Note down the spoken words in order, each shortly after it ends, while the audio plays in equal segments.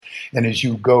And as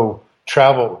you go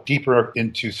travel deeper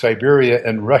into Siberia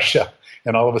and Russia,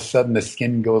 and all of a sudden the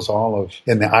skin goes olive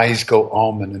and the eyes go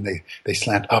almond and they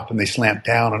slant up and they slant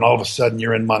down. And all of a sudden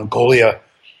you're in Mongolia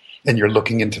and you're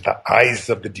looking into the eyes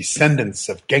of the descendants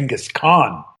of Genghis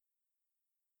Khan.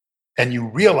 And you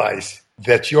realize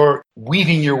that you're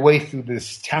weaving your way through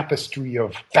this tapestry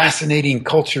of fascinating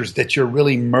cultures, that you're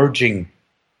really merging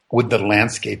with the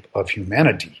landscape of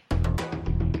humanity.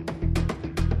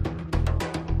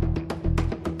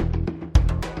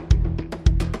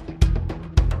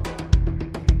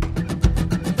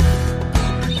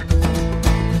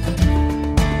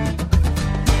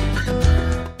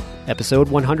 Episode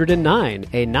 109,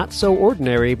 a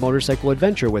not-so-ordinary motorcycle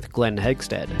adventure with Glenn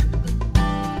Hegstad.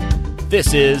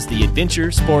 This is the Adventure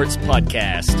Sports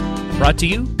Podcast, brought to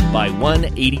you by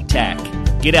 180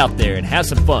 TAC. Get out there and have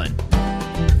some fun.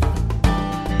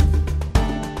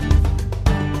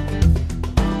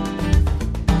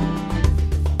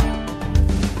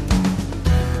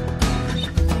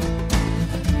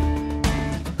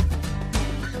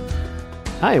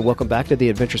 Hi, welcome back to the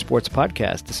Adventure Sports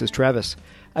Podcast. This is Travis.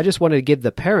 I just wanted to give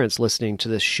the parents listening to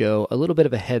this show a little bit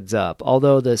of a heads up.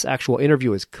 Although this actual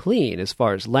interview is clean as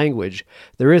far as language,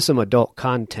 there is some adult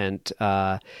content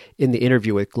in the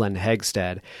interview with Glenn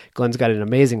Hegstad. Glenn's got an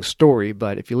amazing story,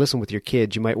 but if you listen with your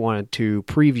kids, you might want to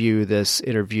preview this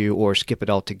interview or skip it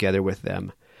altogether with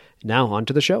them. Now on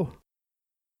to the show.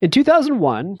 In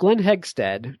 2001, Glenn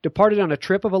Hegstad departed on a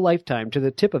trip of a lifetime to the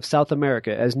tip of South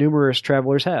America, as numerous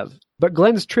travelers have. But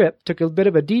Glenn's trip took a bit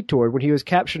of a detour when he was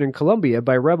captured in Colombia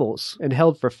by rebels and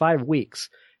held for 5 weeks.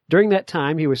 During that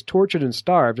time, he was tortured and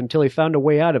starved until he found a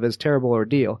way out of his terrible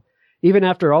ordeal. Even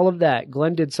after all of that,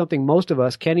 Glenn did something most of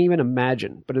us can't even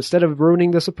imagine. But instead of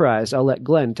ruining the surprise, I'll let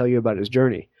Glenn tell you about his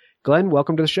journey. Glenn,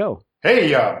 welcome to the show.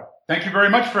 Hey, thank you very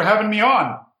much for having me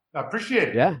on. I appreciate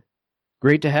it. Yeah.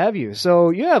 Great to have you.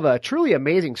 So you have a truly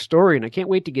amazing story, and I can't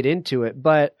wait to get into it.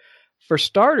 But for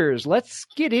starters, let's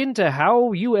get into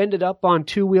how you ended up on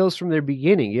two wheels from the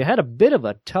beginning. You had a bit of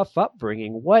a tough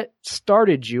upbringing. What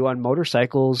started you on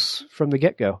motorcycles from the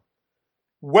get-go?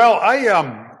 Well,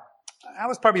 I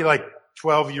was probably like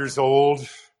 12 years old,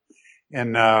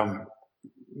 and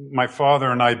my father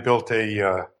and I built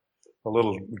a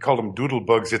little, we called them doodle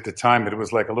bugs at the time, but it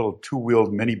was like a little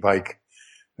two-wheeled mini bike,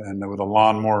 and with a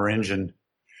lawnmower engine.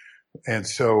 And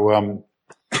so,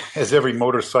 as every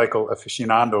motorcycle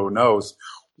aficionado knows,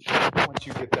 once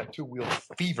you get that two-wheel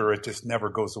fever, it just never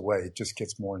goes away. It just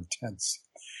gets more intense.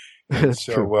 And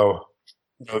so,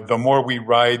 the more we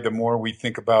ride, the more we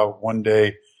think about one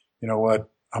day, you know what,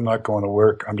 I'm not going to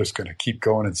work. I'm just going to keep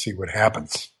going and see what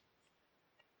happens.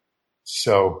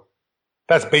 So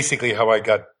that's basically how I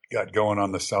got going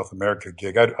on the South America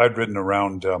gig. I'd ridden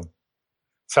around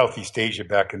Southeast Asia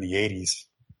back in the 80s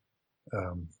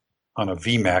on a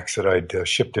VMAX that I'd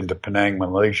shipped into Penang,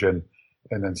 Malaysia,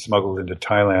 and then smuggled into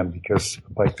Thailand because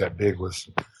a bike that big was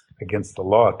against the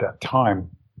law at that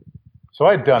time. So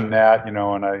I'd done that, and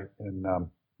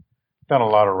done a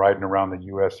lot of riding around the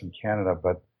U.S. and Canada,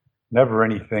 but never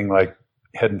anything like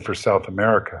heading for South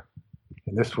America.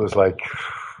 And this was like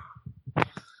a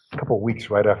couple of weeks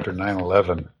right after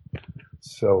 9/11.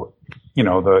 So,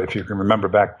 if you can remember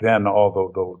back then,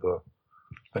 all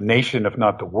the nation, if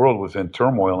not the world, was in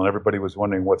turmoil, and everybody was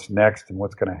wondering what's next and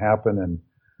what's going to happen. And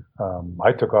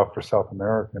I took off for South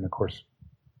America, and of course,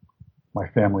 my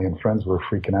family and friends were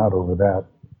freaking out over that.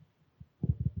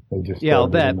 They just I'll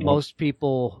bet most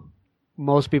people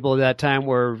at that time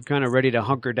were kind of ready to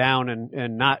hunker down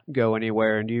and not go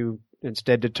anywhere, and you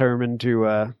instead determined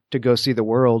to go see the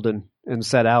world and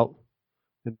set out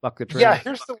and buck the trail. Yeah,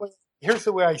 here's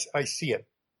the way I see it,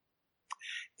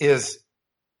 is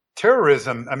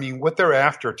terrorism. I mean, what they're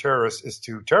after, terrorists, is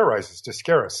to terrorize us, to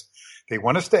scare us. They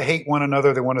want us to hate one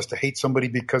another. They want us to hate somebody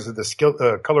because of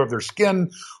the color of their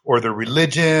skin or their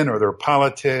religion or their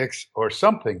politics or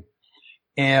something.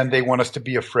 And they want us to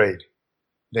be afraid.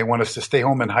 They want us to stay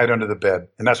home and hide under the bed.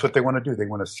 And that's what they want to do. They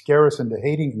want to scare us into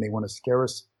hating, and they want to scare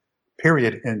us,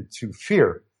 period, into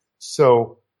fear.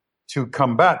 So to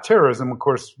combat terrorism, of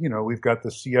course, we've got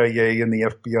the CIA and the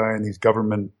FBI and these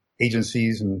government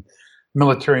agencies and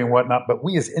military and whatnot. But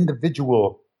we as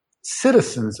individual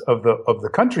citizens of the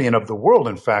country and of the world,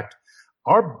 in fact,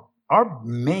 our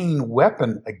main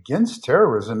weapon against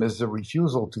terrorism is a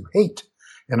refusal to hate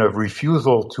and a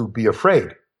refusal to be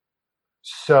afraid.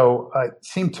 So it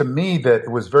seemed to me that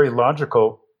it was very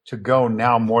logical to go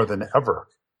now more than ever.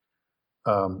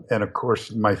 And of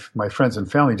course, my friends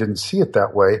and family didn't see it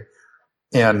that way.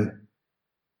 And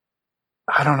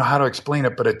I don't know how to explain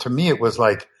it, but to me, it was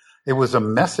like, it was a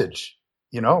message,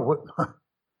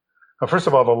 First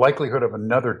of all, the likelihood of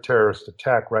another terrorist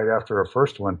attack right after a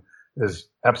first one is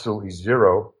absolutely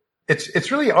zero.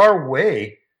 It's really our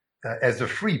way as a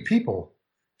free people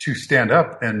to stand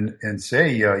up and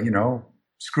say,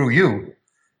 screw you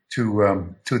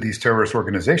to these terrorist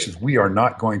organizations. We are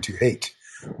not going to hate.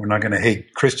 We're not going to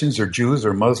hate Christians or Jews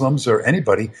or Muslims or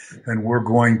anybody, and we're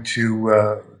going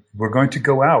to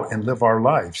go out and live our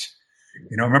lives.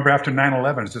 Remember after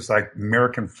 9/11, it's just like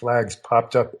American flags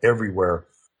popped up everywhere.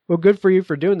 Well, good for you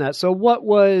for doing that. So what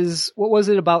was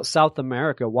it about South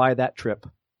America? Why that trip?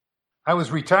 I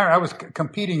was retired. I was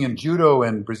competing in judo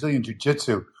and Brazilian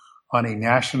jiu-jitsu on a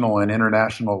national and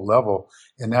international level,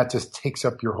 and that just takes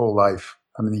up your whole life.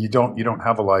 I mean, you don't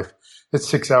have a life. It's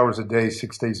 6 hours a day,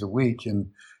 6 days a week,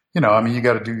 and you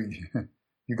got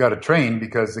to train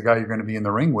because the guy you're going to be in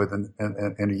the ring with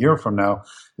in a year from now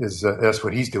is that's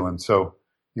what he's doing. So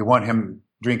you want him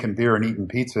drinking beer and eating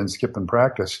pizza and skipping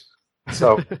practice.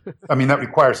 So, I mean, that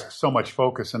requires so much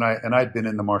focus. And I'd been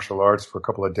in the martial arts for a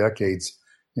couple of decades,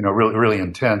 really, really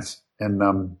intense. And,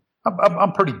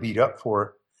 I'm pretty beat up for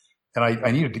it. And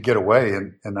I needed to get away.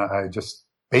 And I just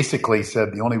basically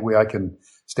said the only way I can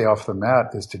stay off the mat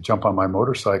is to jump on my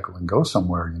motorcycle and go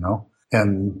somewhere,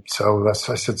 And so I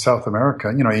said, South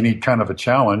America, you need kind of a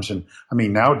challenge. And I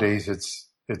mean, nowadays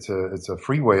it's a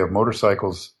freeway of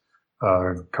motorcycles,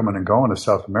 coming and going to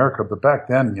South America. But back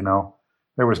then,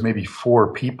 there was maybe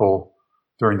 4 people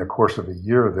during the course of a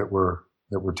year that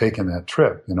were taking that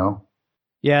trip,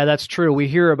 Yeah, that's true. We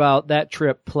hear about that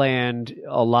trip planned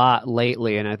a lot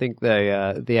lately, and I think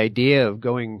the idea of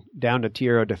going down to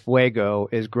Tierra del Fuego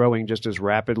is growing just as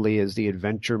rapidly as the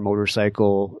adventure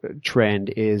motorcycle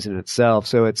trend is in itself.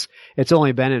 So it's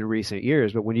only been in recent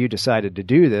years, but when you decided to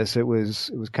do this, it was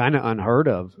kind of unheard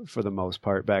of for the most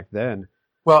part back then.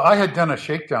 Well, I had done a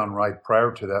shakedown ride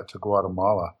prior to that to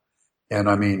Guatemala. And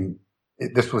I mean,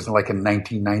 this was like in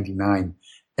 1999,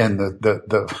 and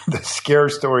the scare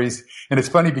stories. And it's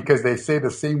funny because they say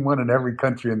the same one in every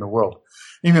country in the world.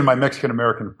 Even my Mexican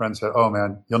American friend said, "Oh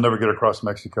man, you'll never get across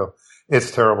Mexico.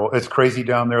 It's terrible. It's crazy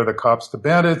down there. The cops, the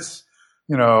bandits,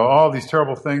 all these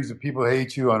terrible things that people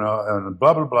hate you and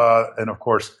blah, blah, blah." And of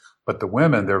course, but the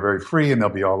women, they're very free and they'll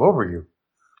be all over you.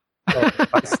 So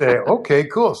I say, okay,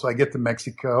 cool. So I get to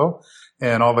Mexico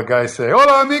and all the guys say,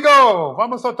 "Hola, amigo,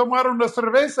 vamos a tomar una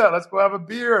cerveza. Let's go have a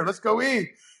beer. Let's go eat."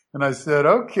 And I said,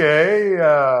 okay,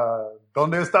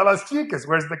 ¿dónde están las chicas?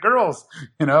 Where's the girls?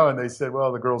 And they said,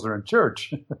 well, the girls are in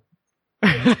church.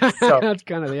 So, that's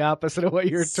kind of the opposite of what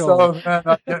you're told. So then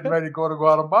I'm getting ready to go to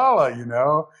Guatemala,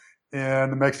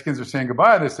 and the Mexicans are saying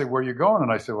goodbye. They say, "Where are you going?"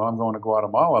 And I said, "Well, I'm going to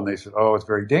Guatemala." And they said, "Oh, it's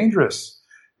very dangerous.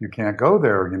 You can't go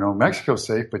there. Mexico's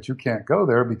safe, but you can't go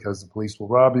there because the police will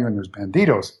rob you and there's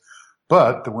banditos.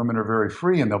 But the women are very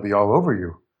free and they'll be all over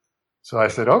you." So I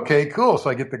said, okay, cool. So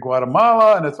I get to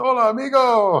Guatemala and it's, "Hola,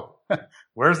 amigo.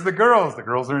 Where's the girls?" "The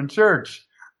girls are in church."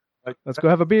 Let's go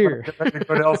have a beer.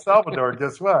 Go to El Salvador.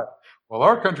 Guess what? Well,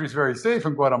 our country's very safe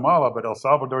in Guatemala, but El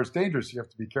Salvador's dangerous. You have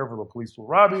to be careful. The police will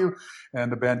rob you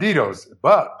and the banditos.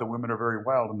 But the women are very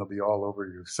wild and they'll be all over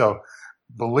you. So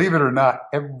believe it or not,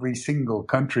 every single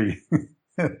country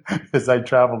as I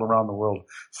traveled around the world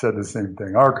said the same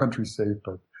thing. Our country's safe,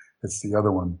 but it's the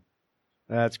other one.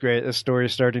 That's great. This story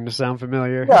is starting to sound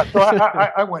familiar. Yeah, so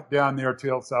I went down there to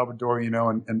El Salvador,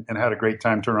 and had a great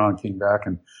time, turned around, came back,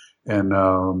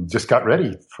 and just got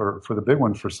ready for the big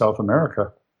one for South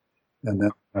America, and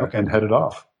then and headed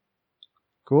off.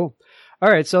 Cool. All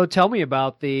right, so tell me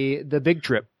about the big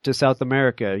trip to South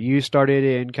America. You started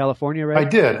in California, right?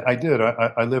 I did.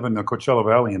 I live in the Coachella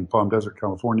Valley in Palm Desert,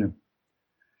 California.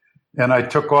 And I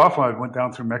took off. I went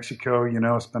down through Mexico,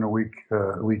 spent a week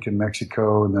in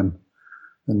Mexico, and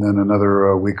then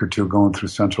another week or two going through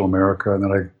Central America. And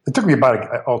then it took me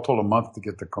about all told a month to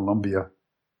get to Colombia.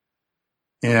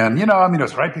 And, it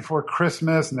was right before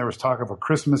Christmas and there was talk of a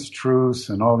Christmas truce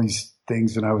and all these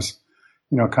things. And I was,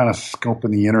 kind of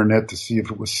scoping the internet to see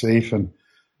if it was safe. And,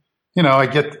 I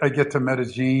get to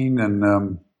Medellin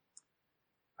and,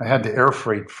 I had to air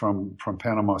freight from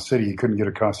Panama City. You couldn't get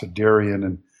across Darien.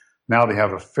 And now they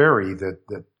have a ferry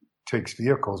that takes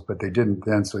vehicles, but they didn't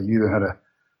then. So you either had to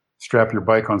strap your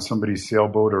bike on somebody's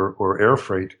sailboat or air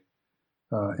freight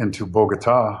into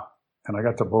Bogota. And I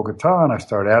got to Bogota and I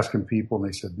started asking people and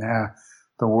they said, "Nah,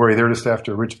 don't worry. They're just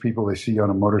after rich people. They see you on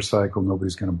a motorcycle.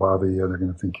 Nobody's going to bother you. They're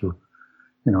going to think you're,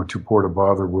 too poor to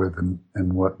bother with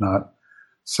and whatnot."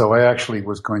 So I actually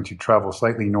was going to travel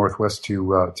slightly northwest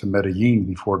to Medellin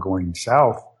before going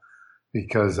south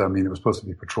because, it was supposed to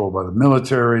be patrolled by the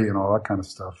military and all that kind of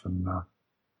stuff. And,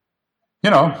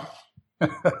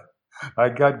 I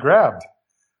got grabbed.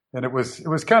 And it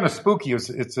was kind of spooky.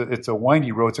 It's a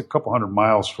windy road. It's a couple hundred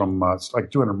miles from, it's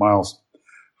like 200 miles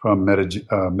from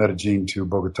Medellin to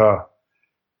Bogota.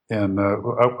 And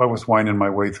I was winding my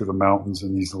way through the mountains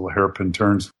in these little hairpin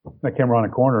turns. I came around a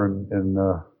corner and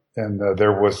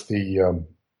there was the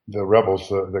rebels,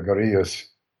 the guerrillas,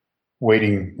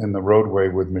 waiting in the roadway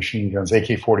with machine guns,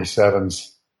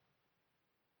 AK-47s.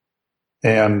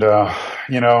 And,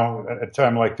 at a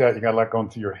time like that, you got a lot going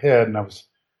through your head. And I was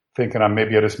thinking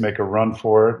maybe I'd just make a run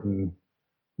for it. And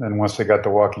then once they got the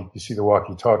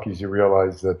walkie-talkies, you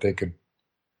realize that they could,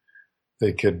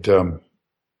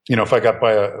 if I got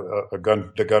by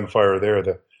the gunfire there,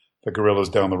 the guerrillas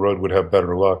down the road would have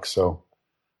better luck. So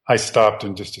I stopped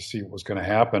and just to see what was going to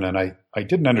happen. And I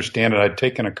didn't understand it. I'd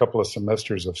taken a couple of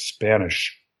semesters of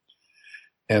Spanish.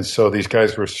 And so these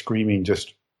guys were screaming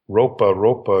just ropa,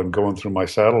 ropa, and going through my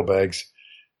saddlebags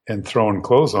and throwing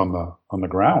clothes on the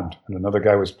ground. And another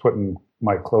guy was putting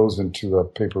my clothes into a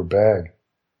paper bag.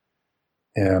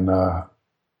 And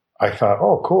I thought,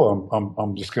 oh, cool,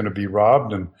 I'm just going to be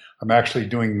robbed. And I'm actually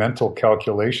doing mental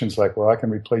calculations like, well, I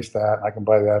can replace that. I can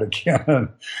buy that again.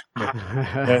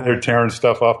 And they're tearing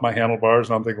stuff off my handlebars.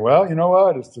 And I'm thinking, well, you know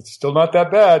what? It's still not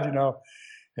that bad,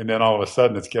 And then all of a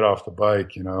sudden it's get off the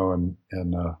bike,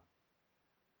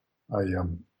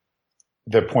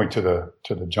 they point to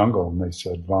the jungle and they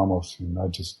said, vamos. And I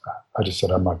just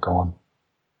said, I'm not going.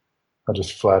 I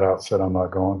just flat out said, I'm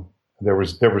not going.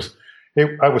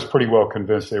 I was pretty well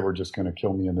convinced they were just going to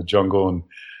kill me in the jungle. And,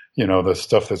 the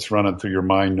stuff that's running through your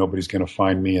mind, nobody's going to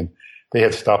find me. And they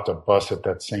had stopped a bus at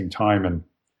that same time. And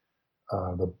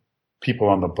the people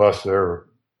on the bus there,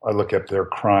 I look up, they're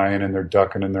crying and they're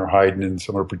ducking and they're hiding and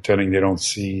some are pretending they don't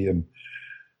see. And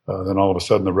then all of a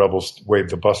sudden the rebels waved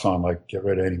the bus on like, get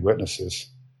rid of any witnesses.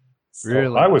 Really?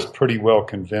 So I was pretty well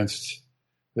convinced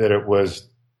that it was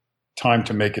time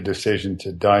to make a decision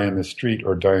to die in the street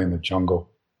or die in the jungle.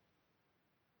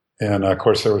 And of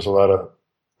course, there was a lot of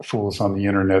fools on the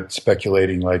internet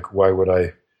speculating, like, why would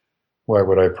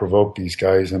I provoke these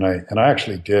guys? And I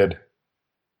actually did.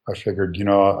 I figured,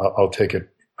 I'll take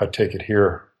it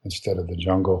here instead of the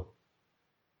jungle.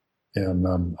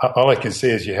 And all I can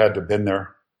say is you had to have been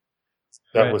there.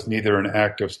 That Right. was neither an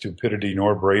act of stupidity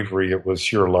nor bravery. It was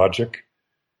sheer logic.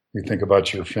 You think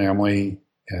about your family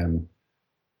and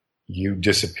you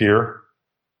disappear.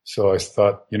 So I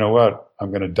thought, you know what? I'm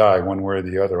going to die one way or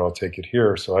the other. I'll take it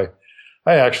here. So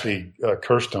I actually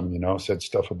cursed him, said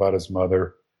stuff about his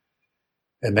mother.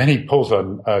 And then he pulls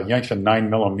yanks a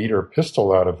 9mm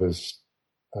pistol out of his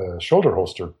shoulder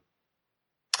holster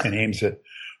and aims it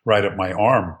right at my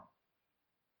arm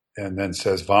and then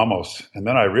says, vamos. And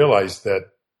then I realized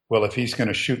that, well, if he's going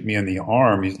to shoot me in the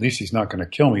arm, at least he's not going to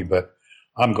kill me, but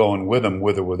I'm going with him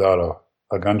with or without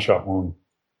a gunshot wound.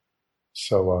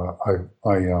 So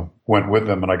I went with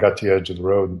them and I got to the edge of the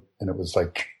road and it was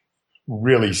like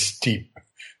really steep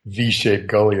V-shaped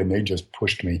gully and they just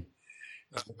pushed me.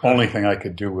 The only thing I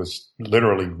could do was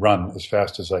literally run as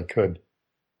fast as I could,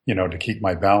 to keep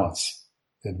my balance.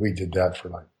 And we did that for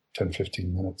like 10,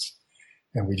 15 minutes.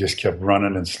 And we just kept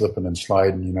running and slipping and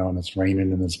sliding, and it's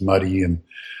raining and it's muddy. And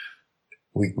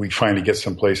we finally get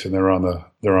someplace and they're on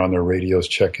their radios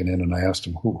checking in. And I asked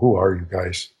them, who are you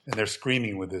guys? And they're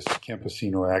screaming with this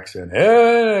Campesino accent,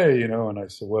 hey, and I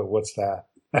said, well, what's that?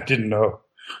 I didn't know.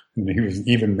 And he was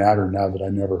even madder now that I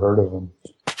never heard of him.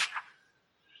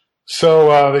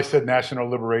 So they said National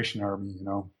Liberation Army,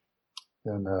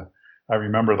 and I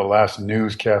remember the last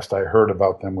newscast I heard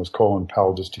about them was Colin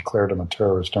Powell just declared them a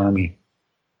terrorist army.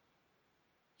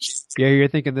 Yeah, you're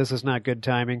thinking this is not good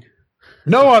timing.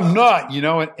 No, I'm not,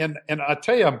 and I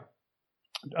tell you,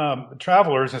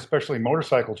 travelers, especially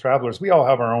motorcycle travelers, we all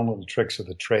have our own little tricks of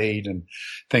the trade and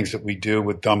things that we do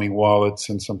with dummy wallets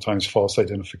and sometimes false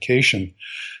identification.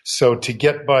 So to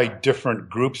get by different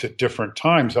groups at different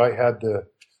times, I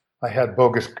had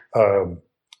bogus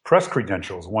press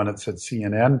credentials, one that said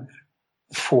CNN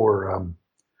for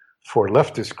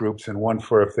leftist groups and one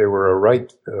for if they were a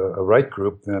right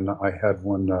group, then I had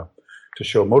one to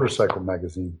show Motorcycle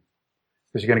Magazine.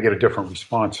 Because you're going to get a different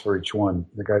response for each one.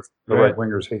 The right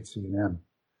wingers hate CNN.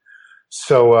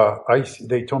 So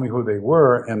they told me who they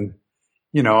were, and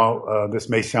this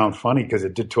may sound funny because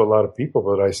it did to a lot of people,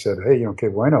 but I said, hey, que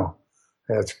bueno.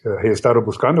 He estado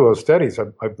buscando a ustedes.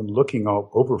 I've been looking all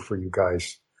over for you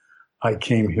guys. I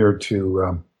came here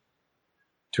to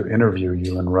interview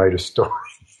you and write a story.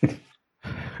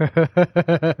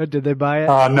 Did they buy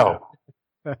it? No.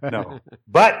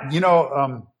 But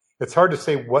it's hard to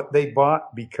say what they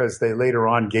bought because they later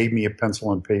on gave me a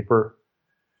pencil and paper,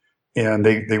 and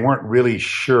they weren't really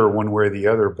sure one way or the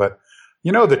other. But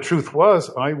The truth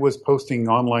was I was posting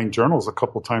online journals a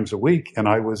couple times a week, and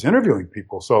I was interviewing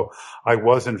people. So I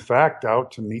was, in fact,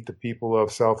 out to meet the people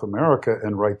of South America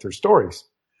and write their stories.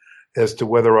 As to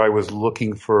whether I was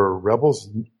looking for rebels,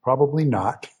 probably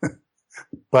not.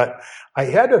 But I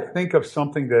had to think of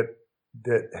something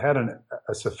that had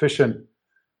a sufficient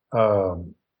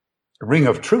ring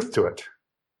of truth to it.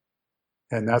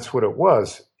 And that's what it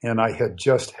was. And I had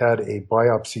just had a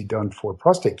biopsy done for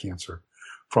prostate cancer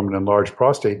from an enlarged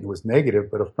prostate, and it was negative,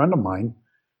 but a friend of mine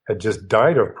had just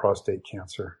died of prostate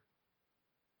cancer.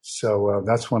 So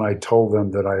that's when I told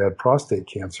them that I had prostate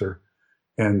cancer,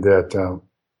 and that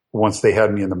once they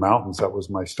had me in the mountains, that was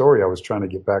my story. I was trying to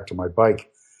get back to my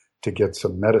bike to get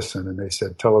some medicine, and they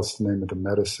said, tell us the name of the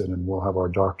medicine and we'll have our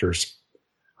doctors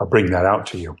bring that out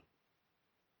to you.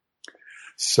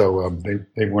 So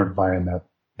they weren't buying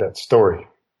that story.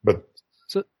 But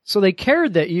So they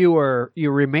cared that you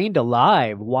remained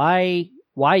alive. Why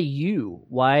you?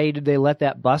 Why did they let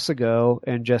that bus go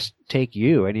and just take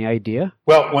you? Any idea?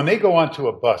 Well, when they go onto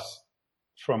a bus,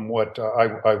 from what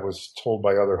I was told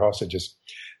by other hostages,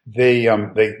 they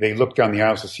look down the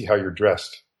aisles to see how you're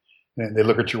dressed. And they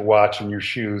look at your watch and your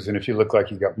shoes, and if you look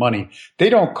like you got money. They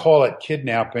don't call it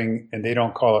kidnapping, and they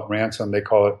don't call it ransom. They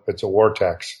call it's a war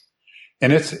tax.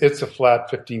 And it's a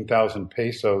flat 15,000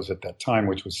 pesos at that time,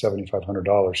 which was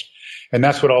 $7,500. And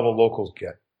that's what all the locals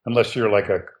get, unless you're like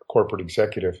a corporate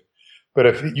executive. But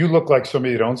if you look like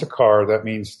somebody that owns a car, that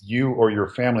means you or your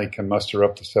family can muster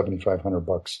up to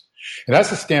 $7,500. And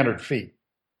that's the standard fee.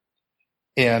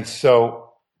 And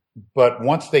so, but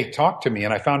once they talked to me,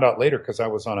 and I found out later because I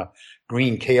was on a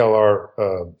green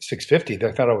KLR 650,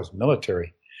 they thought I was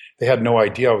military. They had no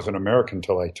idea I was an American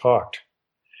until I talked.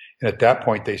 And at that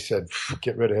point, they said,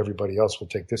 get rid of everybody else. We'll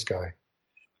take this guy.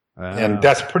 And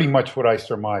that's pretty much what I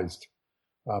surmised.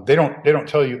 They don't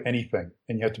tell you anything,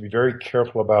 and you have to be very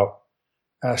careful about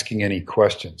asking any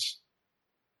questions.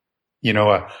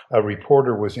 A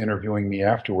reporter was interviewing me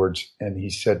afterwards, and he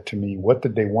said to me, what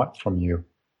did they want from you?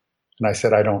 And I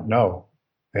said, I don't know.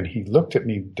 And he looked at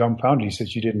me dumbfounded. He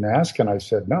says, you didn't ask? And I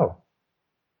said, no.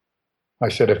 I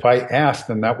said, if I asked,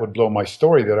 then that would blow my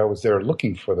story that I was there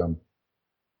looking for them.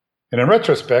 And in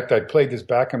retrospect, I played this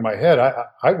back in my head.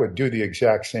 I would do the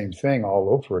exact same thing all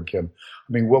over again.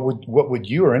 I mean, what would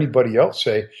you or anybody else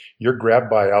say? You're grabbed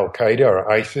by Al Qaeda or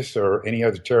ISIS or any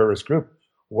other terrorist group.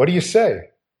 What do you say?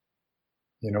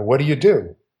 What do you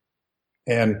do?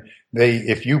 And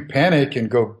if you panic and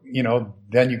go,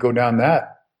 then you go down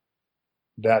that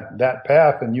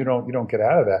path, and you don't get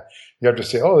out of that. You have to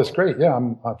say, oh, that's great. Yeah,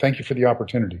 thank you for the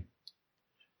opportunity.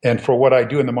 And for what I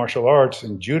do in the martial arts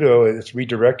and judo, it's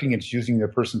redirecting, it's using the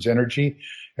person's energy.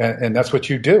 And that's what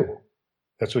you do.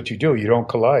 That's what you do. You don't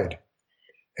collide.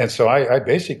 And so I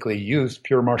basically used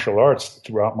pure martial arts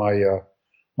throughout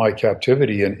my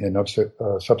captivity and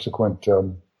subsequent,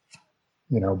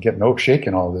 getting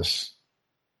shaken all this,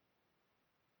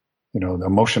 the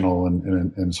emotional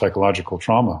and psychological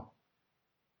trauma.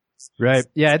 Right.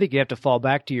 Yeah, I think you have to fall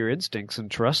back to your instincts and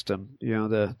trust them.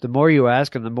 The more you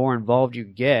ask and the more involved you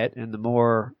get, and the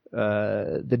more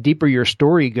the deeper your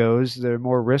story goes, the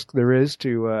more risk there is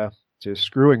to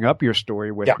screwing up your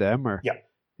story with them.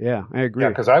 Yeah, I agree. Yeah,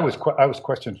 because I was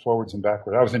questioned forwards and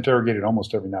backwards. I was interrogated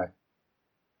almost every night.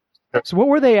 So what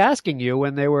were they asking you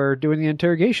when they were doing the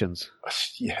interrogations?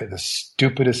 Yeah, the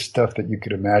stupidest stuff that you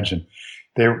could imagine.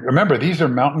 Remember, these are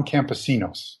mountain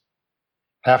campesinos.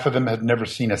 Half of them had never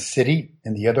seen a city,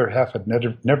 and the other half had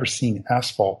never seen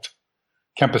asphalt.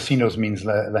 Campesinos means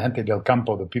la gente del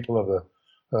campo, the people of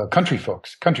the country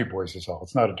folks. Country boys is all.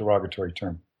 It's not a derogatory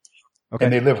term. Okay.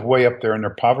 And they live way up there, and they're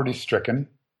poverty-stricken,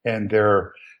 and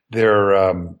they're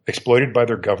exploited by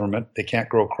their government. They can't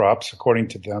grow crops, according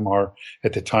to them.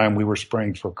 At the time we were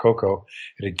spraying for cocoa,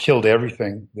 it had killed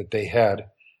everything that they had,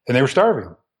 and they were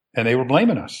starving, and they were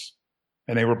blaming us.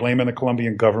 And they were blaming the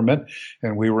Colombian government,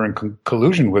 and we were in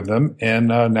collusion with them. And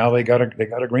now they got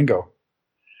a gringo.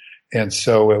 And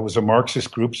so it was a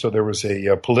Marxist group. So there was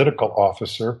a political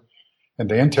officer, and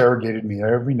they interrogated me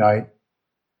every night,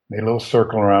 made a little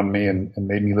circle around me, and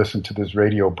made me listen to this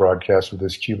radio broadcast with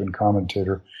this Cuban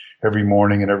commentator every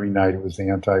morning and every night. It was the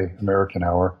anti-American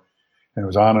hour, and it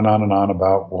was on and on and on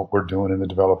about what we're doing in the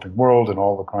developing world and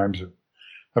all the crimes that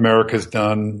America's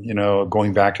done.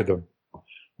 Going back to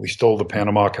we stole the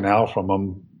Panama Canal from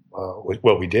them.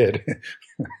 Well, we did.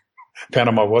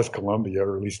 Panama was Colombia,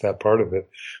 or at least that part of it.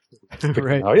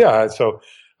 Right. Oh, yeah. So,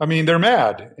 I mean, they're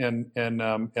mad, and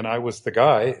I was the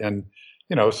guy, and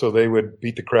so they would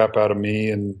beat the crap out of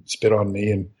me and spit on me,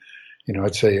 and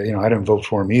I'd say, I didn't vote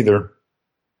for him either.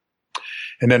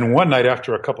 And then one night,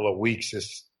 after a couple of weeks,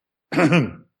 this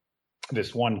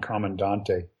this one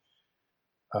commandante.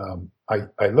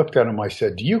 I looked at him. I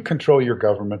said, "Do you control your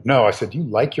government?" No. I said, "Do you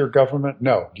like your government?"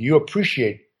 No. Do you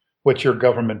appreciate what your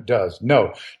government does?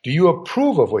 No. Do you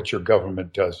approve of what your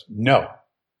government does? No.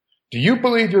 Do you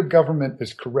believe your government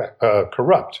is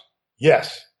corrupt?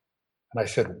 Yes. And I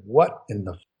said, "What in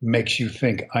the makes you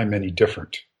think I'm any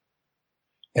different?"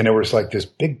 And there was like this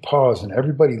big pause, and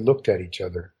everybody looked at each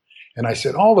other. And I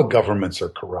said, "All the governments are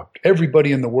corrupt.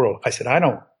 Everybody in the world." I said, "I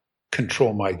don't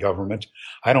control my government.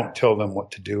 I don't tell them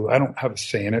what to do. I don't have a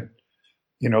say in it.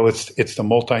 You know, it's the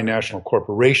multinational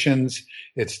corporations.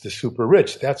 It's the super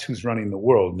rich. That's who's running the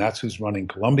world. And that's who's running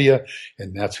Colombia.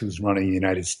 And that's who's running the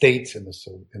United States and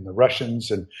the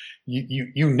Russians. And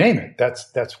you name it.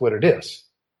 That's what it is.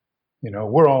 You know,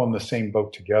 we're all in the same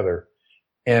boat together."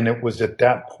 And it was at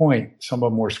that point, some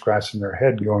of them were scratching their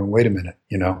head going, "Wait a minute,"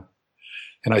 you know?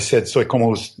 And I said, "Soy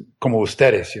como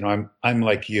ustedes," you know, I'm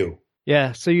like you.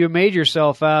 Yeah, so you made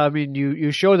yourself out. I mean,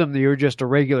 you show them that you're just a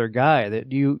regular guy,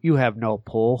 that you have no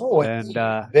pull, and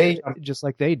they just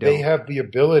like they do. They have the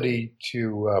ability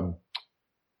to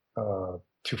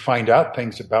find out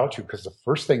things about you, because the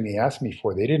first thing they asked me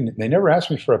for, they never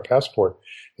asked me for a passport.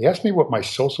 They asked me what my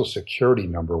social security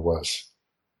number was.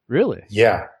 Really?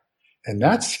 Yeah. And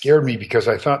that scared me, because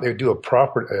I thought they'd do a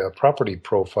property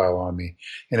profile on me.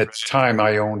 And at the time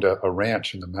I owned a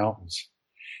ranch in the mountains.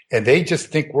 And they just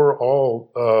think we're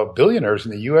all billionaires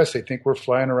in the U.S. They think we're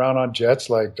flying around on jets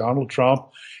like Donald Trump,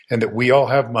 and that we all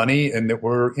have money, and that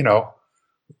we're, you know,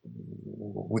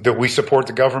 that we support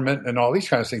the government and all these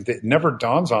kinds of things. It never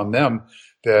dawns on them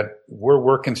that we're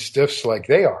working stiffs like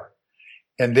they are.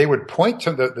 And they would point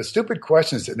to the stupid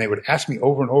questions, and they would ask me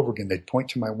over and over again. They'd point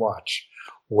to my watch.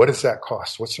 What does that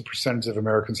cost? What's the percentage of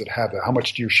Americans that have that? How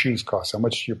much do your shoes cost? How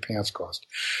much do your pants cost?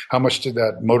 How much did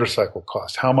that motorcycle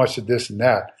cost? How much did this and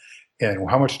that? And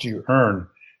how much do you earn?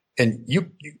 And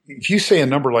if you say a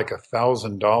number like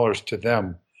 $1,000 to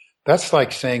them, that's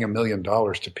like saying $1 million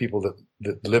to people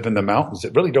that live in the mountains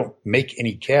that really don't make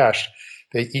any cash.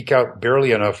 They eke out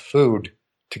barely enough food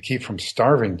to keep from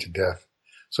starving to death.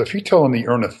 So if you tell them you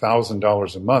earn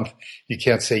 $1,000 a month, you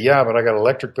can't say, "Yeah, but I got an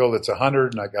electric bill that's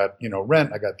 $100, and I got, you know,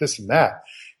 rent, I got this and that."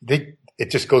 It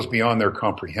just goes beyond their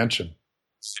comprehension.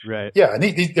 Right. Yeah, and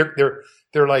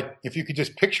they're like, if you could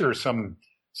just picture some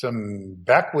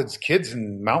backwoods kids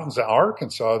in mountains of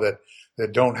Arkansas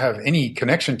that don't have any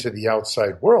connection to the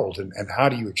outside world, and how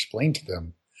do you explain to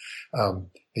them?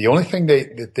 The only thing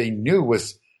that they knew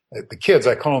was the kids.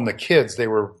 I call them the kids. They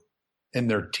were in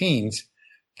their teens.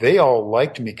 They all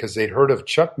liked me because they'd heard of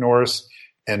Chuck Norris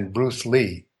and Bruce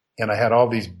Lee, and I had all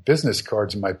these business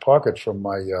cards in my pocket from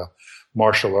my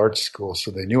martial arts school,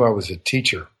 so they knew I was a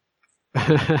teacher.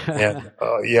 And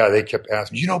yeah, they kept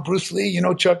asking, "You know Bruce Lee? You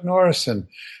know Chuck Norris?" and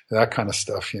that kind of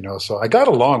stuff, you know. So I got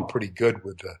along pretty good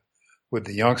with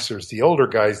the youngsters. The older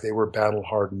guys, they were battle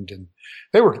hardened, and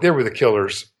they were the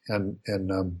killers, and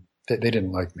they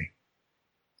didn't like me.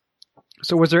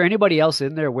 So was there anybody else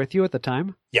in there with you at the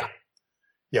time?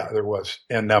 Yeah, there was.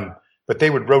 And but they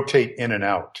would rotate in and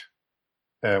out.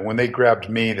 When they grabbed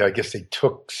me, I guess they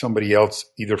took somebody else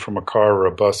either from a car or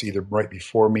a bus, either right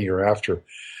before me or after,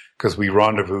 because we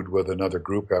rendezvoused with another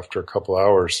group after a couple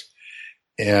hours.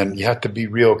 And you have to be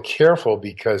real careful,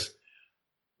 because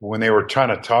when they were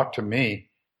trying to talk to me,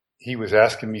 he was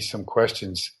asking me some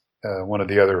questions, one of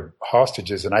the other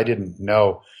hostages, and I didn't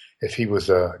know if he was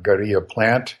a guerrilla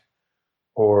plant,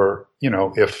 or, you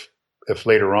know, if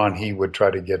later on he would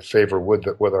try to get favor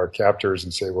with our captors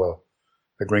and say, "Well,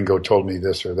 the gringo told me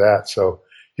this or that." So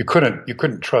you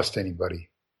couldn't trust anybody.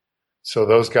 So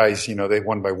those guys, you know, they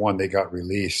one by one, they got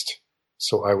released.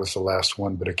 So I was the last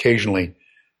one, but occasionally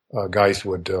guys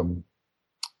would,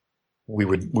 we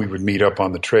would meet up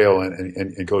on the trail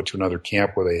and go to another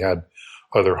camp where they had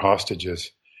other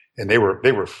hostages, and they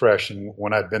were fresh. And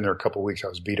when I'd been there a couple of weeks, I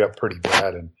was beat up pretty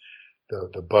bad, and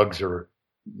the bugs are,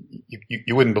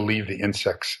 you wouldn't believe the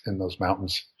insects in those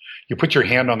mountains. You put your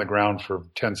hand on the ground for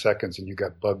 10 seconds and you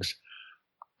got bugs,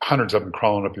 hundreds of them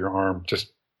crawling up your arm.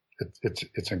 Just,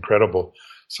 it's incredible.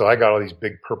 So I got all these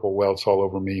big purple welts all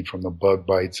over me from the bug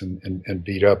bites and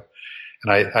beat up.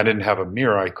 And I didn't have a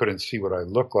mirror. I couldn't see what I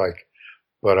looked like,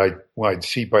 but I'd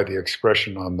see by the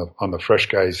expression on the fresh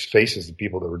guys' faces, the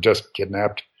people that were just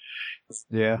kidnapped.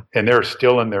 Yeah. And they're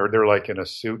still in there. They're like in a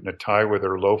suit and a tie with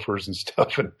their loafers and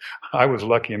stuff. And I was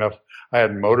lucky enough, I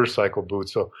had motorcycle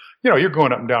boots. So, you know, you're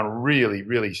going up and down really,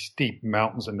 really steep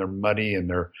mountains, and they're muddy, and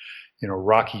they're, you know,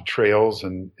 rocky trails,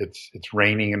 and it's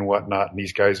raining and whatnot. And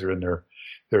these guys are in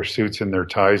their suits and their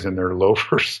ties and their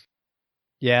loafers.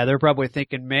 Yeah, they're probably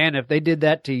thinking, "Man, if they did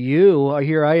that to you,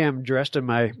 here I am dressed in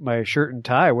my shirt and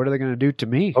tie. What are they going to do to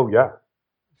me?" Oh yeah.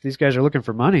 These guys are looking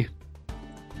for money.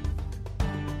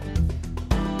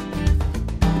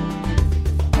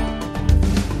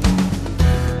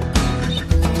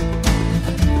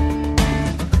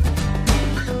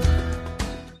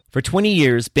 For 20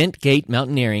 years, Bent Gate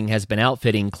Mountaineering has been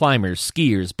outfitting climbers,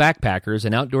 skiers, backpackers,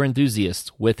 and outdoor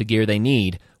enthusiasts with the gear they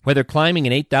need. Whether climbing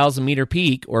an 8,000-meter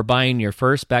peak or buying your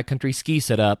first backcountry ski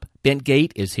setup, Bent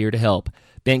Gate is here to help.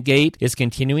 Bent Gate is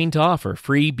continuing to offer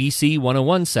free BC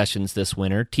 101 sessions this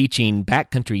winter, teaching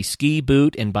backcountry ski,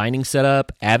 boot, and binding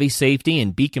setup, AVI safety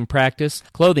and beacon practice,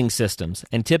 clothing systems,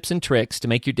 and tips and tricks to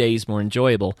make your days more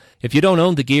enjoyable. If you don't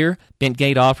own the gear, Bent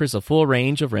Gate offers a full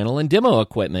range of rental and demo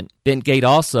equipment. Bent Gate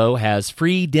also has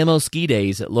free demo ski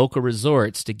days at local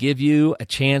resorts to give you a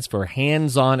chance for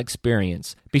hands-on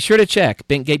experience. Be sure to check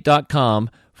bentgate.com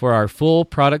for our full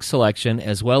product selection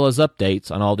as well as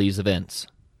updates on all these events.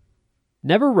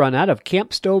 Never run out of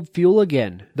camp stove fuel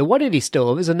again. The 180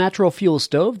 stove is a natural fuel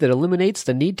stove that eliminates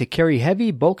the need to carry heavy,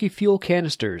 bulky fuel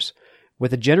canisters.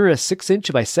 With a generous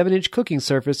 6-inch by 7-inch cooking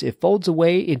surface, it folds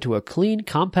away into a clean,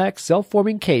 compact,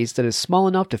 self-forming case that is small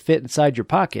enough to fit inside your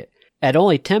pocket. At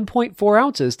only 10.4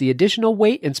 ounces, the additional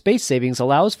weight and space savings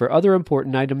allows for other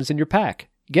important items in your pack.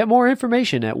 Get more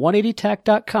information at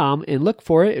 180tac.com and look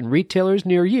for it in retailers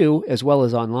near you as well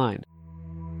as online.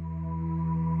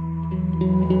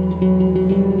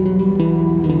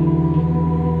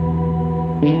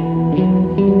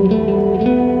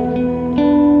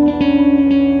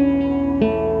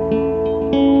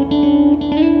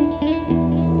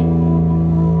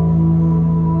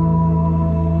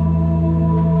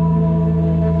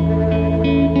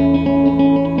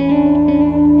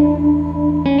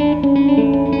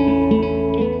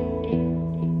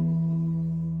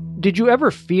 Did you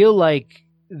ever feel like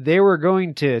they were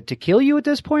going to kill you at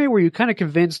this point? Or were you kind of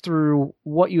convinced through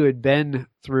what you had been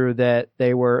through that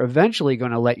they were eventually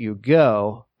going to let you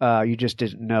go? You just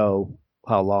didn't know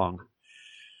how long.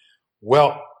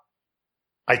 Well,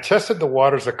 I tested the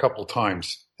waters a couple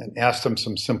times and asked them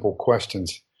some simple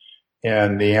questions.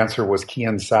 And the answer was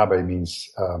Quién sabe, means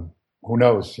who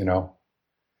knows, you know.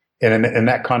 And in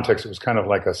that context, it was kind of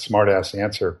like a smart-ass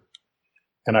answer.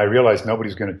 And I realized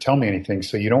nobody's going to tell me anything.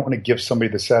 So you don't want to give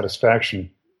somebody the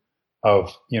satisfaction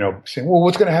of, you know, saying, well,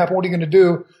 what's going to happen? What are you going to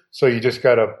do? So you just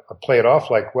got to play it off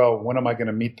like, well, when am I going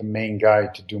to meet the main guy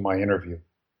to do my interview?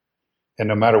 And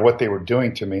no matter what they were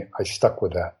doing to me, I stuck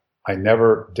with that. I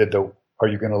never did the, are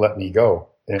you going to let me go?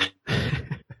 And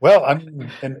well, I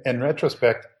mean, in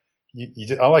retrospect, you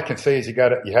just, all I can say is you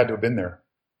had to have been there.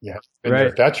 You have to have been there.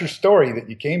 If that's your story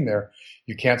that you came there,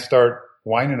 you can't start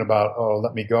whining about, oh,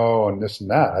 let me go and this and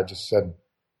that. I just said,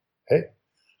 hey,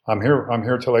 I'm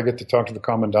here till I get to talk to the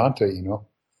commandante, you know,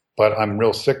 but I'm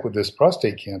real sick with this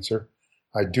prostate cancer.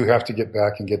 I do have to get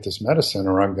back and get this medicine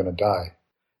or I'm going to die.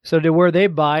 So were they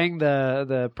buying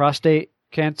the prostate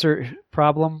cancer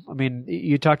problem? I mean,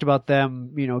 you talked about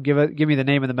them, you know, give me the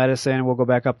name of the medicine. We'll go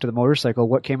back up to the motorcycle.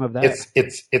 What came of that?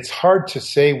 It's hard to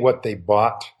say what they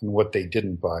bought and what they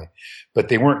didn't buy, but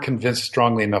they weren't convinced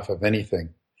strongly enough of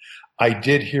anything. I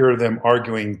did hear them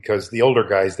arguing because the older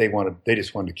guys, they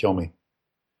just wanted to kill me.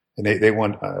 And they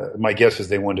want, my guess is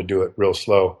they wanted to do it real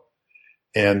slow.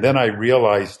 And then I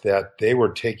realized that they were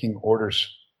taking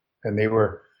orders and they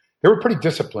were pretty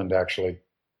disciplined actually.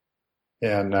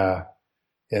 And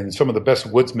some of the best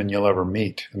woodsmen you'll ever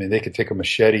meet. I mean, they could take a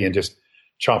machete and just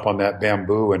chop on that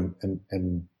bamboo and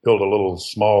build a little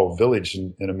small village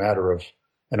in a matter of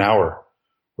an hour.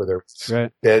 Where there was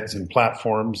beds and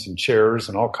platforms and chairs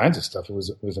and all kinds of stuff. It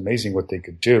was amazing what they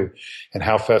could do and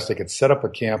how fast they could set up a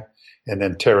camp and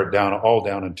then tear it down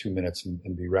in 2 minutes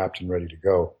and be wrapped and ready to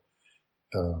go.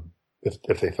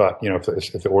 If they thought, you know,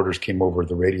 if the orders came over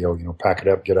the radio, you know, pack it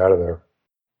up, get out of there.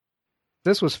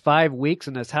 This was 5 weeks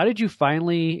in this. How did you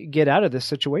finally get out of this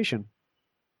situation?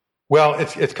 Well,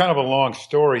 it's kind of a long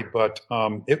story, but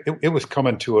it was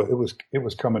coming to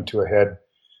a head.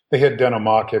 They had done a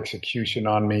mock execution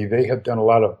on me. They had done a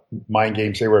lot of mind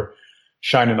games. They were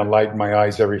shining a light in my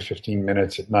eyes every 15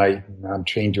 minutes at night. And I'm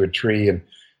chained to a tree. And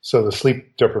so the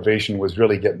sleep deprivation was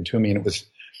really getting to me. And it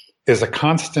was a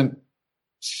constant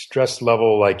stress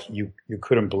level like you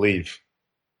couldn't believe.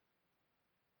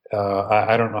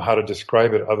 I don't know how to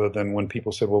describe it other than when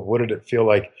people said, well, what did it feel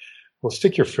like? Well,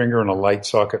 stick your finger in a light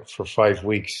socket for 5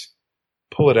 weeks,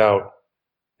 pull it out.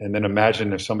 And then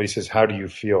imagine if somebody says, how do you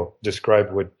feel?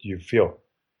 Describe what you feel.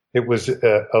 It was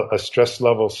a stress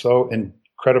level so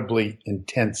incredibly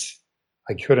intense.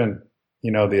 I couldn't, you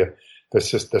know, the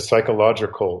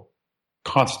psychological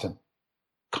constant,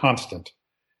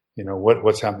 you know,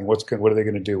 what's happening? What are they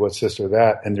going to do? What's this or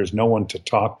that? And there's no one to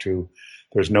talk to.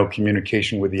 There's no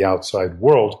communication with the outside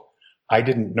world. I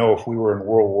didn't know if we were in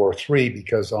World War III,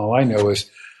 because all I know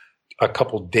is a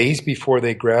couple days before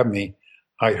they grabbed me,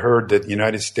 I heard that the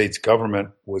United States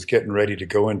government was getting ready to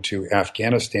go into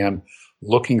Afghanistan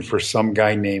looking for some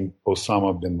guy named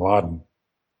Osama bin Laden.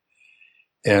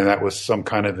 And that was some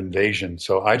kind of invasion.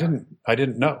 So I didn't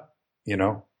know,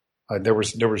 there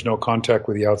was no contact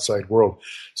with the outside world.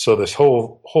 So this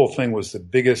whole thing was the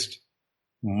biggest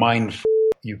mind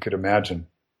you could imagine.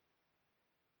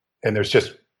 And there's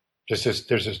just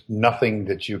nothing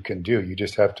that you can do. You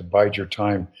just have to bide your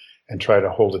time and try to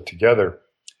hold it together.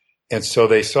 And so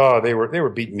they were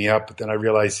beating me up, but then I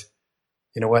realized,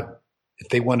 you know what? If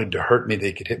they wanted to hurt me,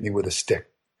 they could hit me with a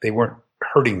stick. They weren't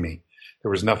hurting me. There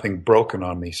was nothing broken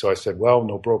on me. So I said, well,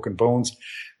 no broken bones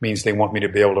means they want me to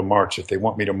be able to march. If they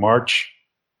want me to march,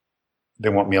 they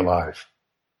want me alive.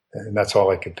 And that's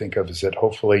all I could think of, is that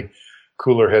hopefully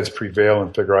cooler heads prevail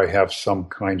and figure I have some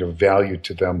kind of value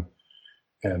to them.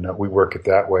 And we work it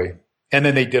that way. And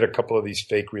then they did a couple of these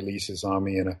fake releases on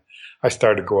me, and I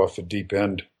started to go off the deep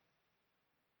end.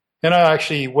 And I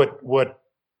actually, what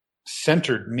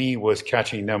centered me was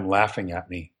catching them laughing at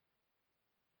me.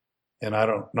 And I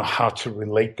don't know how to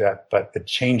relate that, but it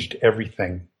changed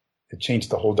everything. It changed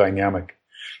the whole dynamic.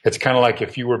 It's kind of like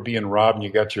if you were being robbed and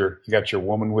you got your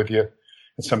woman with you,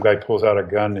 and some guy pulls out a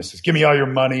gun and says, "Give me all your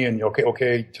money," and you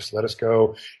okay, just let us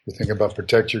go. You're thinking about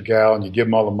protect your gal, and you give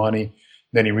him all the money.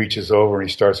 Then he reaches over and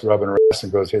he starts rubbing her ass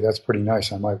and goes, "Hey, that's pretty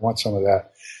nice. I might want some of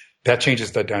that." That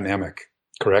changes the dynamic,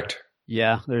 correct?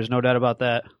 Yeah, there's no doubt about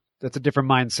that. That's a different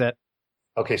mindset.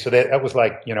 Okay, so that was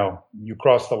like, you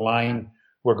cross the line,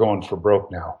 we're going for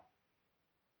broke now.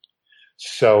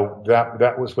 So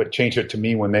that was what changed it to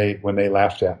me when they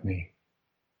laughed at me.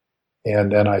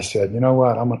 And then I said, you know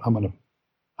what, I'm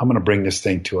gonna bring this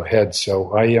thing to a head.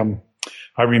 So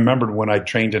I remembered when I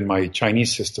trained in my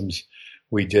Chinese systems,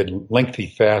 we did lengthy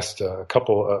fast, a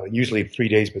couple, usually 3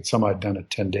 days, but some I'd done it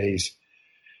 10 days.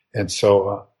 And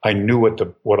so I knew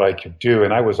what I could do.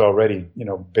 And I was already,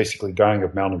 basically dying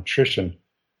of malnutrition.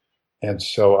 And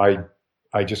so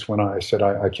I just went on, I said,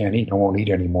 I can't eat. I won't eat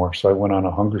anymore. So I went on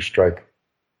a hunger strike.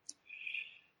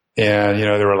 And,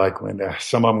 they were like,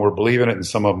 some of them were believing it and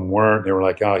some of them weren't. They were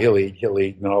like, oh, he'll eat.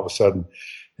 And then all of a sudden,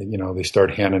 they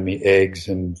start handing me eggs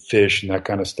and fish and that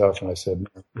kind of stuff. And I said,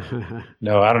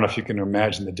 no, I don't know if you can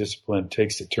imagine the discipline it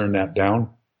takes to turn that down.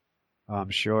 I'm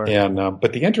sure. And,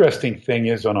 but the interesting thing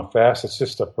is on a fast, it's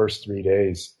just the first 3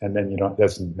 days. And then, it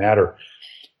doesn't matter.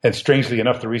 And strangely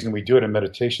enough, the reason we do it in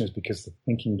meditation is because the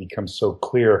thinking becomes so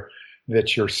clear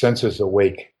that your senses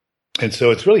awake. And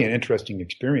so it's really an interesting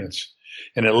experience,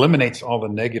 and it eliminates all the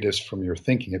negatives from your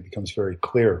thinking. It becomes very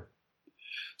clear.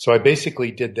 So I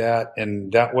basically did that,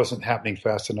 and that wasn't happening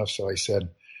fast enough. So I said,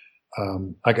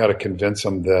 I got to convince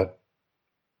them that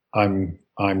I'm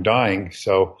dying.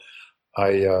 So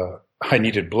I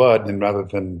needed blood,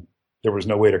 and there was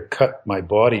no way to cut my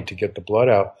body to get the blood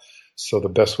out. So the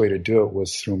best way to do it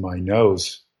was through my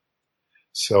nose.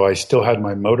 So I still had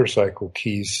my motorcycle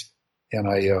keys, and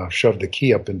I shoved the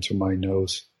key up into my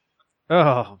nose.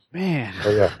 Oh, man.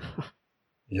 Oh, yeah.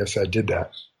 Yes, I did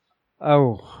that.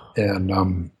 Oh.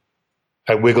 And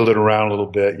I wiggled it around a little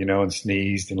bit, and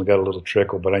sneezed and got a little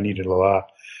trickle, but I needed a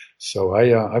lot. So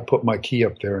I put my key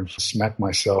up there and smacked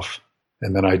myself.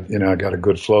 And then I got a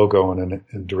good flow going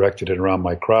and directed it around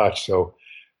my crotch. So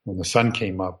when the sun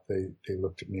came up, they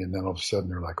looked at me, and then all of a sudden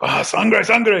they're like, "Oh,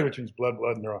 sangre," which means blood,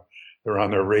 and they're on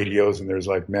their radios, and there's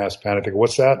like mass panic. They go,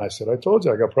 "What's that?" And I said, "I told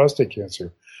you I got prostate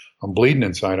cancer. I'm bleeding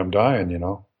inside. I'm dying,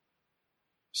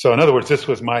 So in other words, this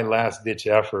was my last ditch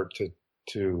effort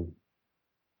to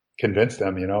convince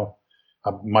them,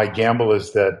 My gamble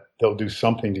is that they'll do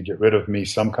something to get rid of me,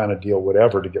 some kind of deal,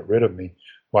 whatever, to get rid of me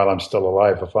while I'm still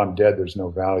alive. If I'm dead, there's no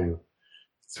value.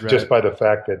 Right. Just by the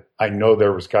fact that I know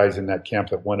there was guys in that camp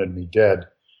that wanted me dead,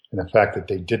 and the fact that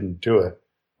they didn't do it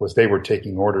was they were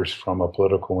taking orders from a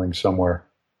political wing somewhere.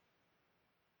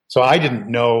 So I didn't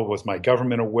know, was my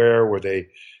government aware? Were they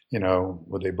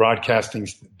broadcasting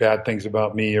bad things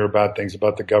about me or bad things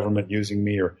about the government using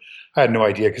me? Or I had no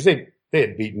idea, because they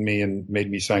had beaten me and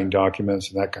made me sign documents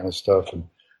and that kind of stuff. And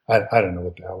I don't know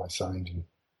what the hell I signed. And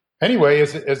anyway,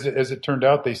 as it turned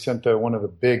out, they sent one of the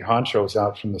big honchos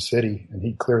out from the city, and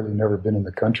he'd clearly never been in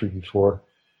the country before.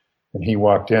 And he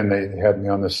walked in. They had me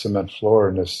on this cement floor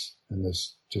in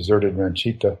this deserted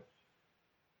ranchita,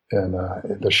 and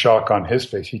the shock on his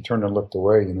face, he turned and looked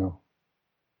away,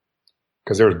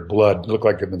 because there was blood. It looked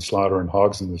like they'd been slaughtering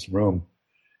hogs in this room.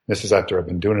 This is after I've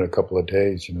been doing it a couple of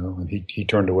days, And he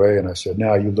turned away, and I said,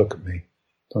 "Now you look at me.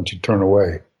 Don't you turn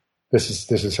away.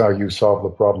 This is how you solve the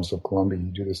problems of Colombia.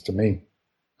 You do this to me."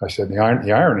 I said, the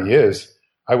irony is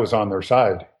I was on their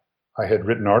side. I had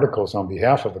written articles on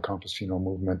behalf of the Campesino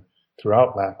movement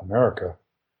throughout Latin America,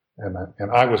 and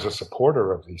I was a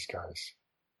supporter of these guys.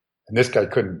 And this guy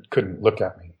couldn't look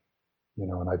at me,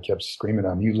 and I kept screaming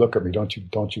at him, "You look at me, don't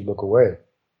you look away."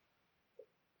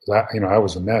 I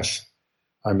was a mess.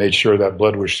 I made sure that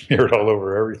blood was smeared all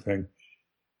over everything,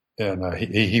 and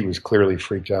he was clearly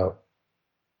freaked out.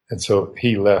 And so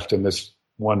he left, and this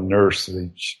one nurse,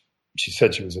 she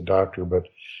said she was a doctor, but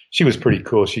she was pretty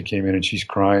cool. She came in and she's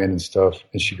crying and stuff,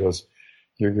 and she goes,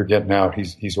 "You're getting out.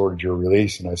 He's ordered your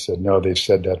release." And I said, "No, they've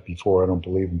said that before. I don't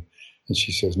believe him." And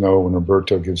she says, "No, when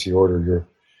Roberto gives the order,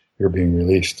 you're being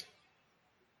released."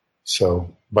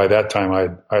 So by that time,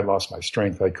 I lost my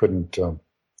strength. I couldn't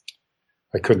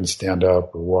stand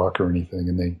up or walk or anything.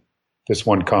 And this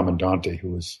one commandante who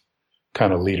was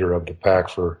kind of leader of the pack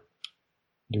for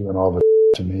doing all the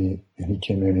to me, and he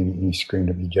came in and he screamed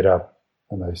at me, "Get up."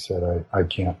 And I said, I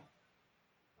can't.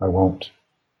 I won't.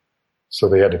 So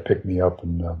they had to pick me up,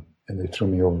 and they threw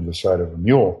me over the side of a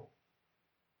mule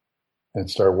and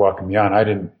started walking me on. I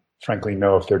didn't, frankly,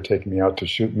 know if they're taking me out to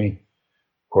shoot me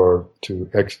or to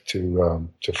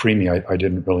free me. I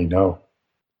didn't really know.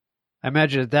 I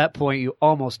imagine at that point you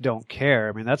almost don't care.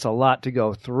 I mean, that's a lot to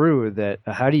go through.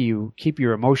 How do you keep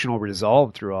your emotional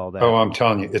resolve through all that? Oh, I'm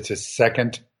telling you, it's a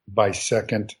second by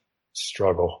second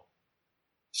struggle.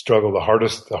 The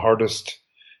hardest.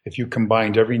 If you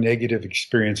combined every negative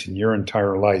experience in your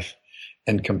entire life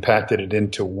and compacted it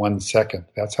into 1 second,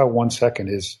 that's how 1 second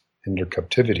is in your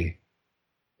captivity.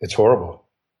 It's horrible.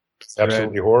 It's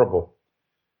absolutely horrible.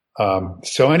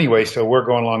 So anyway, we're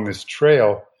going along this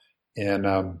trail,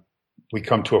 and we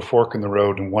come to a fork in the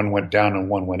road, and one went down and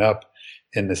one went up.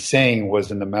 And the saying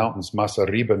was, in the mountains, "Mas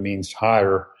arriba" means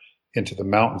higher into the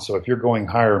mountains. So if you're going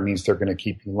higher, it means they're going to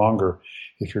keep you longer.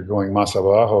 If you're going mas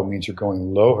abajo, it means you're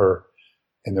going lower,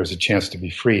 and there's a chance to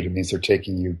be freed. It means they're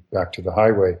taking you back to the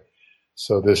highway.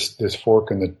 So this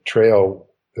fork in the trail,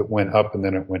 it went up and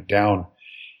then it went down.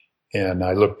 And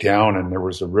I looked down, and there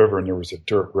was a river and there was a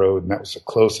dirt road, and that was the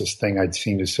closest thing I'd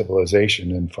seen to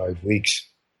civilization in 5 weeks.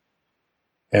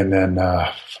 And then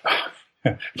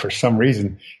for some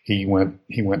reason he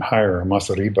went higher, mas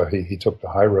arriba. He took the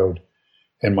high road,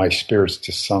 and my spirits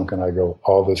just sunk, and I go,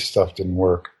 all this stuff didn't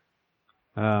work.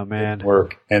 Oh man. Didn't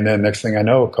work. And then next thing I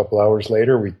know, a couple hours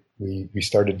later, we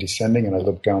started descending, and I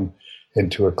looked down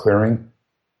into a clearing,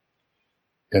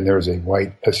 and there was a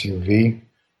white SUV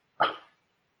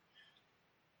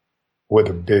with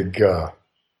a big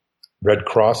Red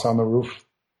Cross on the roof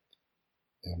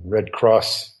and Red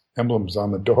Cross emblems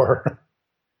on the door.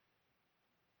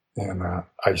 And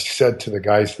I said to the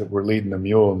guys that were leading the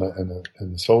mule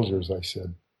and the soldiers,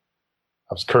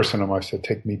 I was cursing them. I said,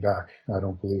 "Take me back. I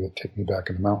don't believe it. Take me back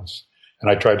in the mountains."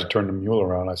 And I tried to turn the mule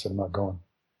around. I said, "I'm not going.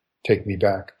 Take me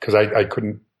back." Because I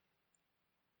couldn't.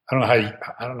 I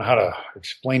don't know how to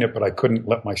explain it, but I couldn't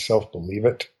let myself believe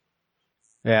it.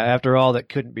 Yeah, after all, that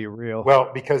couldn't be real.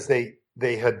 Well, because they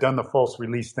had done the false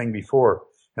release thing before,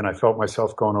 and I felt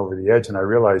myself going over the edge, and I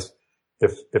realized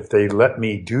if they let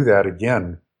me do that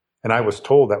again, and I was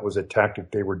told that was a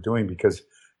tactic they were doing because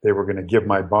they were going to give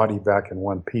my body back in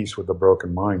one piece with a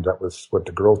broken mind. That was what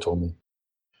the girl told me.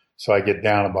 So I get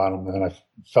down about them, and I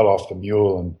fell off the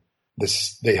mule, and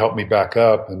they helped me back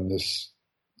up, and this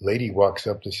lady walks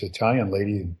up, this Italian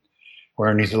lady,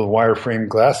 wearing these little wireframe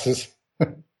glasses.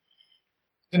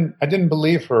 I didn't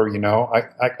believe her,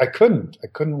 I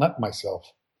couldn't let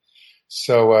myself.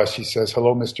 So she says,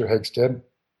 "Hello, Mr. Hegstead.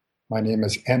 My name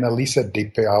is Annalisa De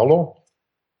Paolo.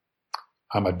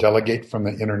 I'm a delegate from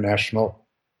the International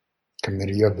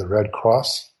Committee of the Red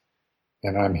Cross,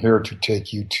 and I'm here to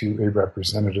take you to a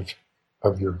representative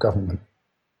of your government."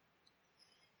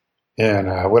 And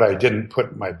what I didn't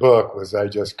put in my book was I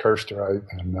just cursed her,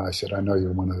 and I said, "I know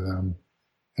you're one of them,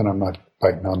 and I'm not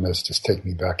biting on this. Just take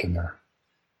me back in there.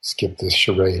 Skip this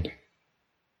charade."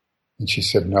 And she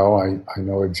said, "No, I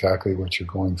know exactly what you're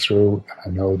going through, and I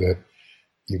know that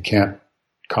you can't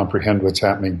comprehend what's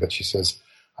happening." But she says,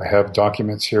 "I have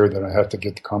documents here that I have to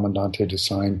get the Commandante to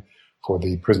sign for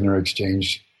the prisoner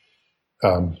exchange.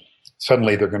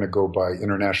 Suddenly they're going to go by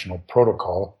international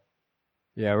protocol."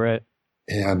 Yeah, right.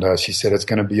 And she said, "It's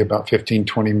going to be about 15,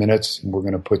 20 minutes, and we're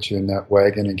going to put you in that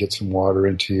wagon and get some water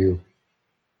into you.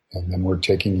 And then we're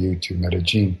taking you to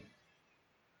Medellin."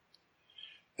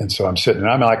 And so I'm sitting,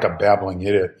 and I'm like a babbling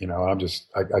idiot,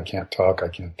 I can't talk, I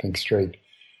can't think straight.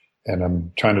 And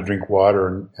I'm trying to drink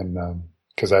water, and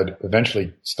because I'd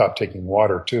eventually stopped taking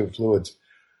water too, fluids.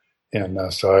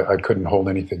 And so I couldn't hold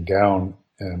anything down.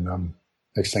 And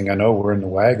next thing I know, we're in the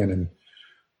wagon, and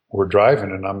we're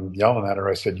driving, and I'm yelling at her.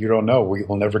 I said, "You don't know, we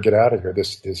will never get out of here.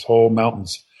 This whole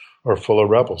mountains are full of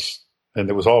rebels. And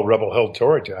it was all rebel held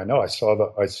territory. I know. I saw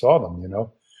them,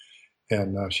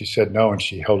 And she said no, and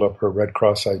she held up her Red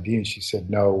Cross ID, and she said,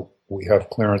 no, we have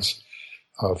clearance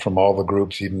from all the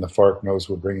groups. Even the FARC knows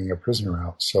we're bringing a prisoner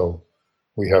out. So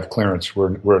we have clearance.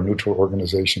 We're a neutral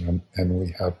organization, and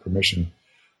we have permission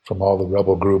from all the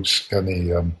rebel groups and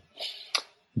the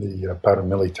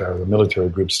paramilitary, the military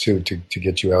groups too, to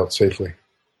get you out safely.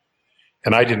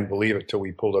 And I didn't believe it till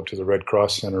we pulled up to the Red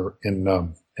Cross Center in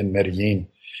Medellin.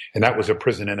 And that was a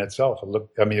prison in itself.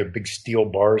 Big steel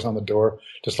bars on the door,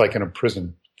 just like in a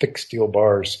prison, thick steel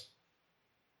bars.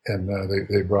 And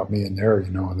they brought me in there,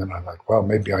 and then I'm like, wow,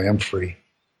 maybe I am free.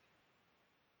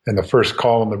 And the first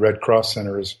call in the Red Cross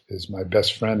Center is my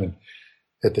best friend, and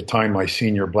at the time, my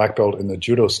senior black belt in the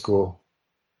judo school.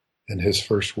 And his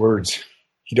first words,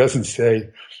 he doesn't say,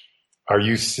 are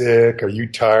you sick? Are you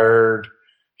tired?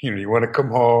 You want to come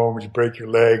home? Did you break your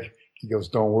leg? He goes,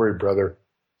 don't worry, brother.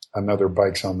 Another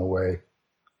bike's on the way.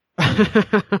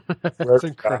 That's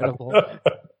incredible.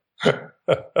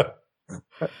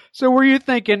 So were you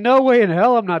thinking, no way in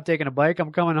hell I'm not taking a bike,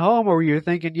 I'm coming home? Or were you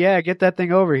thinking, yeah, get that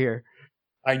thing over here?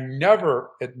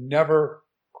 It never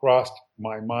crossed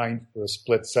my mind for a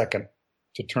split second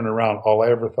to turn around. All I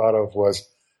ever thought of was,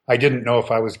 I didn't know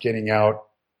if I was getting out.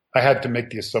 I had to make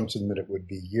the assumption that it would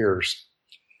be years.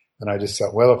 And I just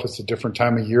thought, well, if it's a different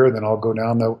time of year, then I'll go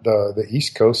down the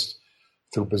East Coast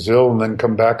through Brazil and then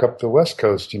come back up the West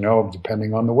Coast,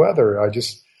 depending on the weather. It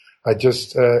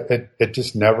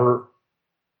just never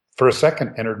for a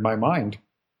second entered my mind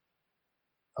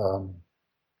to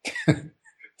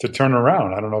turn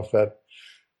around. I don't know if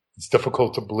it's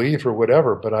difficult to believe or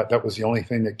whatever, but that was the only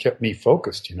thing that kept me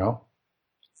focused,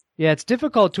 Yeah, it's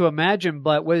difficult to imagine,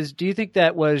 but do you think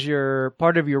that was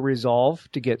part of your resolve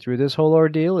to get through this whole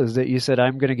ordeal? Is that you said,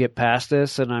 I'm going to get past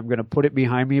this and I'm going to put it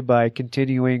behind me by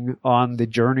continuing on the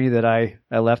journey that I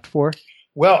left for?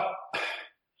 Well,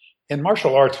 in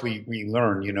martial arts, we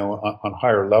learn, on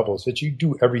higher levels that you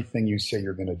do everything you say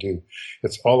you're going to do.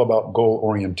 It's all about goal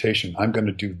orientation. I'm going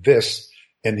to do this,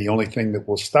 and the only thing that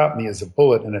will stop me is a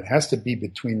bullet, and it has to be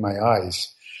between my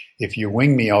eyes. If you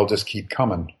wing me, I'll just keep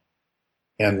coming.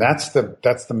 And that's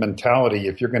the mentality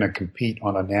if you're going to compete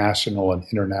on a national and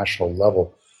international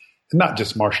level, and not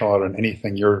just martial art and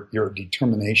anything. Your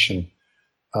determination,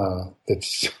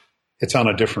 it's on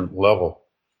a different level.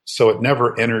 So it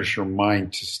never enters your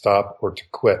mind to stop or to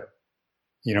quit.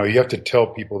 You have to tell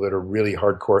people that are really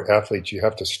hardcore athletes, you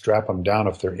have to strap them down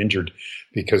if they're injured,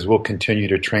 because we'll continue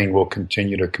to train, we'll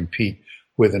continue to compete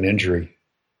with an injury.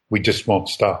 We just won't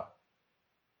stop.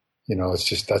 That's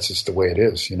just the way it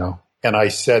is, And I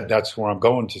said, that's where I'm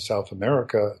going, to South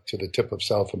America, to the tip of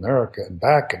South America and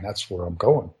back. And that's where I'm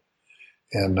going.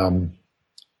 And,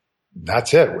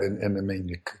 that's it. And I mean,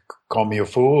 you could call me a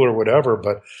fool or whatever,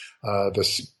 but,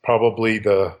 probably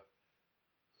the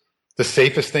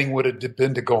safest thing would have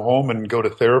been to go home and go to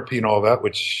therapy and all that,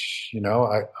 which,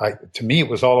 to me, it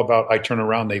was all about, I turn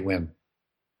around, they win.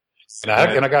 And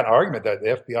I got an argument that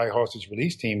the FBI hostage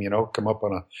release team, come up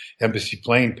on an embassy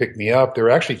plane, pick me up. There were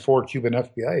actually 4 Cuban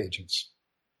FBI agents.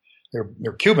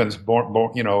 They're Cubans born,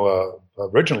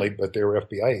 originally, but they were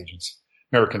FBI agents,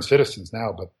 American citizens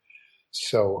now. But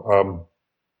so,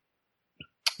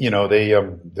 they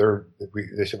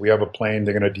said, we have a plane.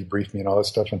 They're going to debrief me and all that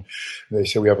stuff. And they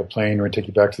said, we have a plane. We're going to take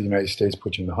you back to the United States,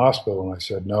 put you in the hospital. And I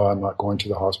said, no, I'm not going to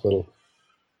the hospital.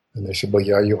 And they said, well,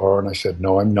 yeah, you are. And I said,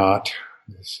 no, I'm not.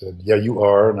 They said, yeah, you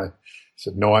are. And I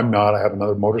said, no, I'm not. I have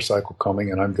another motorcycle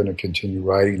coming and I'm going to continue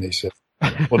riding. And they said,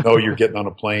 well, no, you're getting on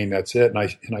a plane. That's it.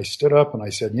 And I stood up and I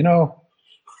said,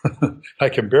 I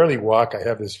can barely walk. I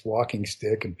have this walking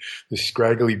stick and this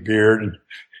scraggly beard.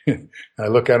 And I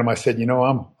look at him. I said,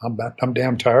 I'm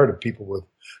damn tired of people with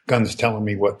guns telling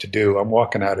me what to do. I'm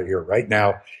walking out of here right now.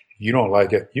 If you don't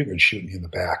like it, you can shoot me in the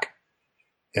back.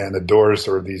 And the doors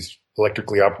are these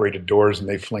electrically operated doors, and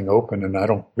they fling open, and I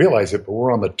don't realize it, but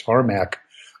we're on the tarmac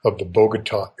of the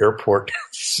Bogota airport.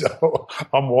 So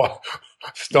I'm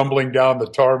stumbling down the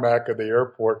tarmac of the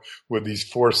airport with these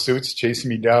 4 suits chasing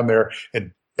me down there,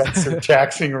 and guns are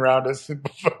taxing around us. And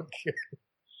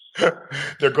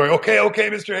they're going, okay,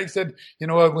 Mr. Haig said,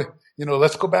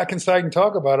 let's go back inside and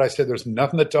talk about it. I said, there's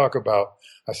nothing to talk about.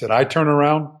 I said, I turn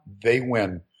around, they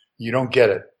win. You don't get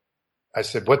it. I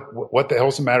said, what the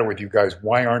hell's the matter with you guys?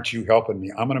 Why aren't you helping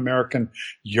me? I'm an American.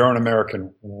 You're an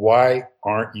American. Why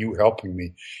aren't you helping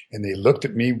me? And they looked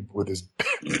at me with this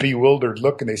bewildered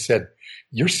look and they said,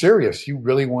 you're serious. You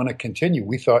really want to continue.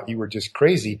 We thought you were just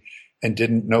crazy and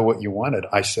didn't know what you wanted.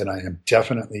 I said, I am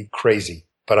definitely crazy,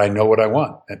 but I know what I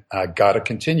want and I got to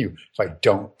continue. If I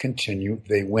don't continue,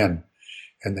 they win.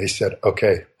 And they said,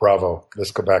 okay, bravo.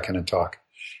 Let's go back in and talk.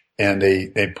 And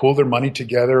they pooled their money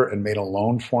together and made a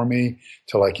loan for me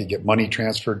till I could get money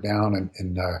transferred down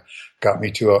and got me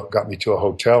to a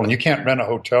hotel. And you can't rent a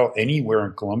hotel anywhere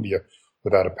in Colombia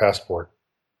without a passport.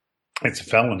 It's a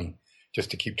felony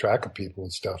just to keep track of people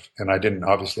and stuff. And I didn't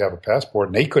obviously have a passport,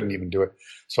 and they couldn't even do it.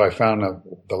 So I found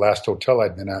the last hotel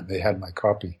I'd been at, and they had my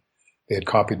copy. They had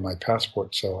copied my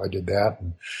passport, so I did that.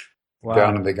 And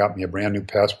down, and they got me a brand new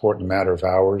passport in a matter of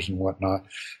hours and whatnot.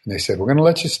 And they said, we're going to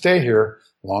let you stay here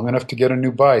long enough to get a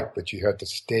new bike, but you have to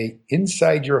stay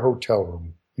inside your hotel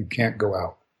room. You can't go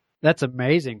out. That's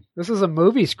amazing. This is a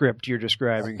movie script you're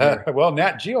describing here. Well,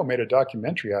 Nat Geo made a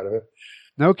documentary out of it.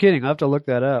 No kidding. I'll have to look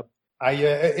that up. And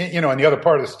the other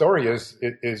part of the story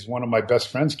is one of my best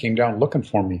friends came down looking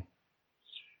for me,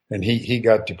 and he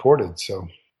got deported. So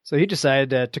he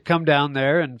decided to come down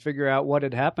there and figure out what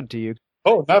had happened to you.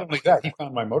 Oh, not only that, he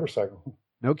found my motorcycle.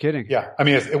 No kidding. Yeah. I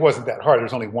mean, it wasn't that hard.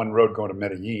 There's only one road going to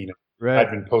Medellin. Right. I'd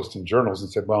been posting journals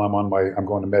and said, well, I'm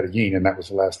going to Medellin. And that was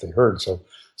the last they heard. So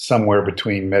somewhere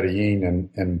between Medellin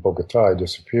and Bogota, I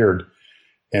disappeared.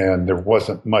 And there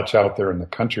wasn't much out there in the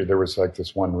country. There was like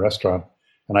this one restaurant.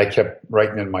 And I kept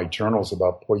writing in my journals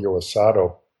about pollo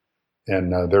asado.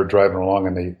 And they're driving along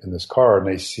in this car, and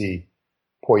they see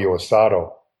pollo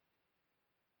asado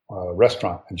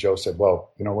restaurant. And Joe said,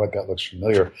 well, you know what? That looks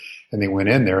familiar. And they went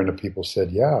in there, and the people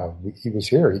said, yeah, he was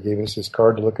here. He gave us his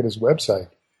card to look at his website.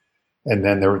 And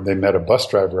then they met a bus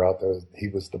driver out there. He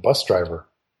was the bus driver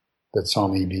that saw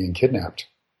me being kidnapped.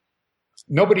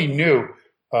 Nobody knew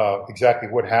exactly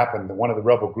what happened. One of the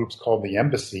rebel groups called the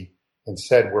embassy and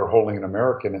said, we're holding an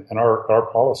American. And our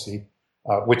policy,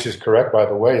 which is correct, by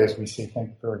the way, is we say, thank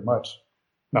you very much.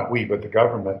 Not we, but the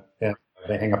government. And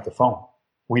they hang up the phone.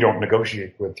 We don't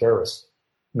negotiate with terrorists,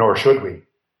 nor should we,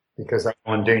 because that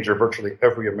will endanger virtually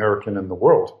every American in the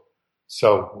world.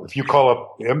 So if you call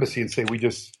up the embassy and say, we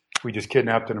just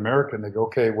kidnapped an American, they go,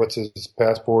 okay, what's his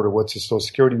passport or what's his social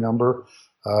security number?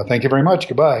 Thank you very much.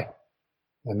 Goodbye.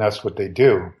 And that's what they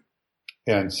do.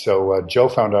 And so Joe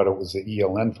found out it was the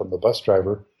ELN from the bus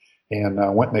driver, and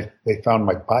went and they found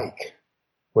my bike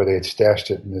where they had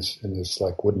stashed it in this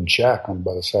like wooden shack on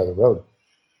by the side of the road.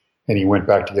 And he went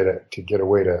back to get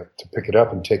away to pick it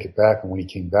up and take it back. And when he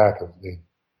came back, they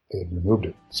had removed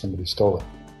it. Somebody stole it.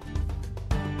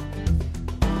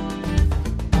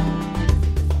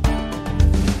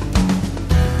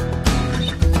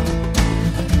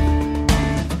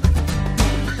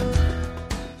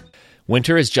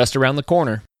 Winter is just around the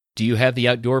corner. Do you have the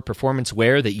outdoor performance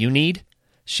wear that you need?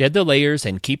 Shed the layers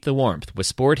and keep the warmth with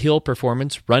Sport Hill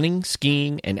Performance running,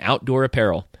 skiing, and outdoor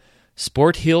apparel.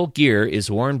 Sport Hill gear is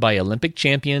worn by Olympic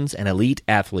champions and elite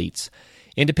athletes.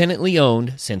 Independently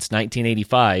owned since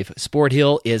 1985, Sport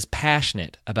Hill is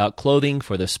passionate about clothing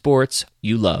for the sports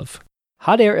you love.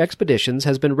 Hot Air Expeditions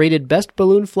has been rated Best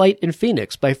Balloon Flight in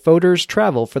Phoenix by Fodor's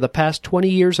Travel for the past 20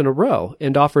 years in a row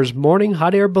and offers morning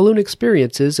hot air balloon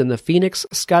experiences in the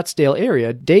Phoenix-Scottsdale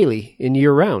area daily and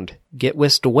year-round. Get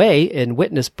whisked away and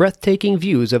witness breathtaking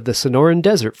views of the Sonoran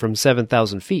Desert from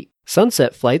 7,000 feet.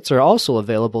 Sunset flights are also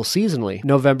available seasonally,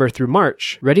 November through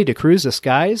March. Ready to cruise the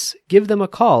skies? Give them a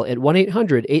call at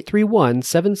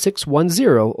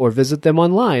 1-800-831-7610 or visit them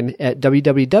online at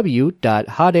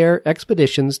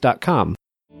www.hotairexpeditions.com.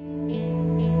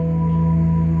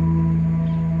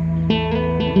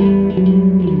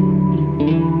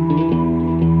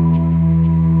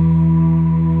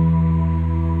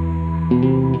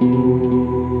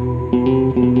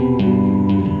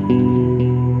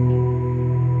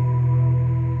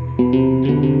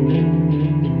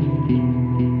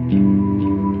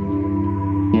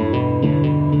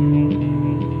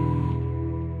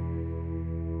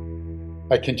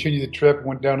 I continued the trip,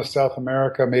 went down to South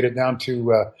America, made it down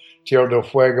to Tierra del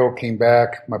Fuego, came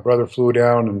back. My brother flew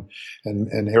down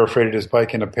and air freighted his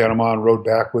bike into Panama and rode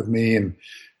back with me. And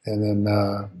then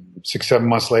 6-7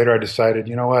 months later, I decided,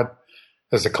 you know what?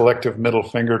 As a collective middle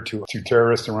finger to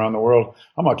terrorists around the world,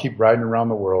 I'm going to keep riding around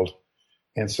the world.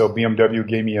 And so BMW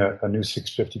gave me a new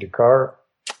 650 Dakar,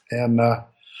 and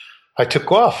I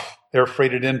took off, air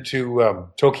freighted into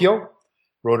Tokyo,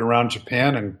 rode around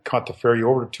Japan and caught the ferry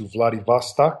over to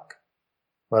Vladivostok,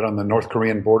 right on the North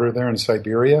Korean border there in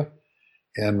Siberia,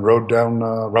 and rode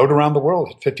around the world,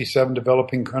 hit 57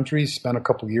 developing countries, spent a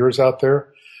couple of years out there,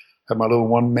 had my little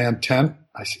one-man tent.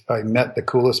 I met the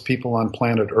coolest people on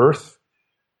planet Earth.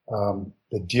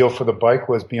 The deal for the bike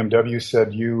was BMW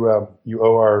said, you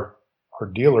owe our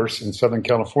dealers in Southern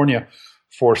California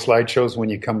 4 slideshows when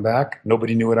you come back.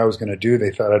 Nobody knew what I was going to do. They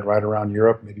thought I'd ride around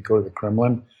Europe, maybe go to the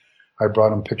Kremlin. I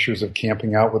brought him pictures of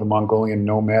camping out with the Mongolian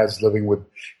nomads, living with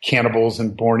cannibals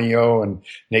in Borneo, and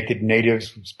naked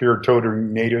natives,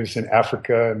 spirit-toting natives in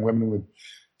Africa, and women with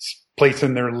plates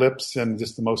in their lips, and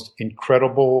just the most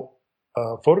incredible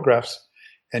photographs,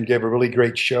 and gave a really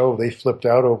great show. They flipped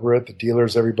out over it. The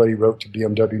dealers, everybody wrote to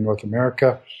BMW North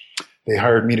America. They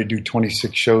hired me to do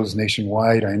 26 shows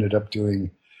nationwide. I ended up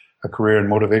doing a career in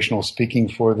motivational speaking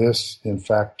for this. In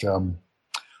fact,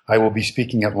 I will be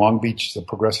speaking at Long Beach, the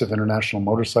Progressive International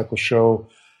Motorcycle Show,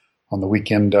 on the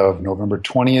weekend of November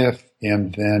 20th,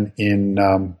 and then in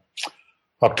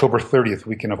October 30th,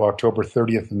 weekend of October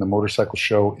 30th, in the Motorcycle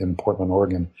Show in Portland,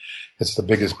 Oregon. It's the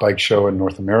biggest bike show in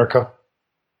North America,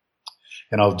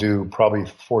 and I'll do probably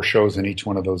 4 shows in each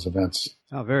one of those events.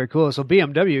 Oh, very cool. So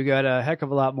BMW got a heck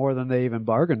of a lot more than they even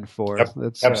bargained for.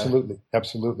 Yep,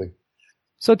 absolutely.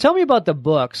 So tell me about the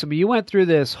books. I mean, you went through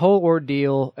this whole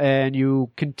ordeal and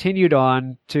you continued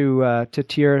on to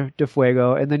Tierra del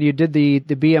Fuego, and then you did the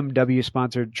BMW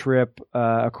sponsored trip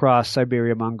across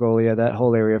Siberia, Mongolia, that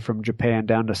whole area from Japan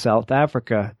down to South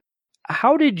Africa.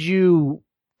 How did you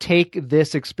take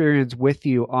this experience with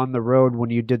you on the road when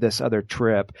you did this other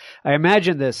trip? I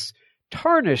imagine this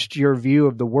tarnished your view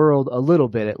of the world a little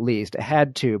bit, at least. It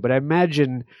had to, but I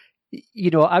imagine,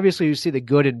 obviously you see the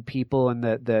good in people, and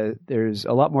there's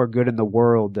a lot more good in the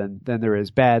world than there is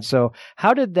bad. So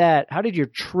how did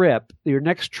your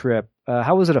next trip,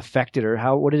 how was it affected, or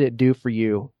what did it do for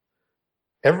you?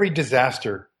 Every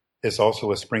disaster is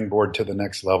also a springboard to the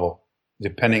next level,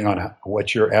 depending on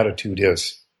what your attitude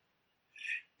is.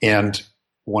 And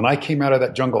when I came out of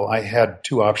that jungle, I had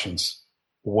 2 options.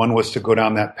 One was to go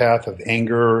down that path of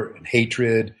anger and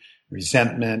hatred,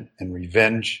 resentment and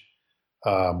revenge.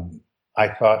 I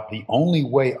thought the only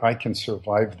way I can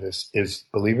survive this is,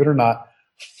 believe it or not,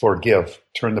 forgive,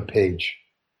 turn the page.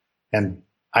 And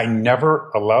I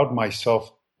never allowed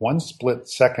myself one split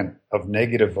second of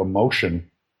negative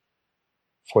emotion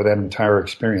for that entire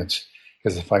experience.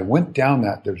 Because if I went down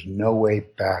that, there's no way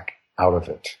back out of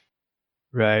it.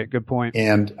 Right. Good point.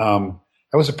 And that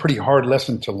was a pretty hard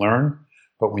lesson to learn.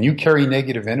 But when you carry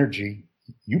negative energy,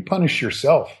 you punish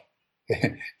yourself.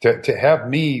 to have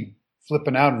me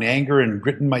flipping out in anger and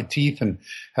gritting my teeth and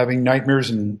having nightmares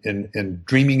and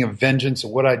dreaming of vengeance of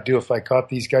what I'd do if I caught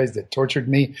these guys that tortured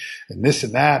me and this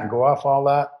and that and go off all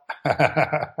that.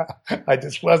 I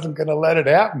just wasn't going to let it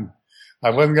happen. I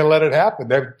wasn't going to let it happen.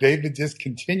 They would just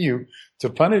continue to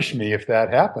punish me if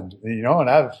that happened, and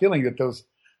I have a feeling that those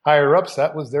higher ups,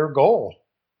 that was their goal.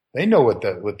 They know what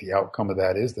the outcome of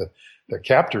that is. The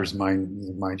captors,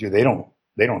 mind you, they don't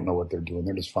know what they're doing.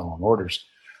 They're just following orders.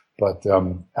 But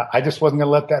I just wasn't going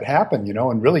to let that happen,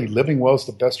 and really living well is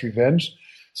the best revenge.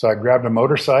 So I grabbed a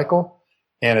motorcycle,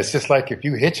 and it's just like if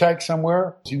you hitchhike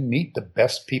somewhere, you meet the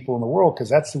best people in the world, because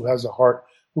that's who has a heart,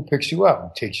 who picks you up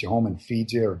and takes you home and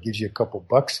feeds you or gives you a couple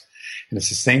bucks. And it's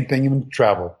the same thing in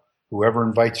travel. Whoever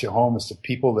invites you home is the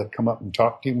people that come up and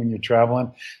talk to you when you're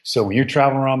traveling. So when you're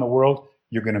traveling around the world,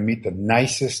 you're going to meet the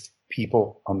nicest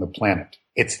people on the planet.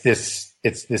 It's this,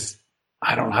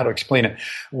 I don't know how to explain it.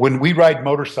 When we ride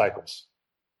motorcycles,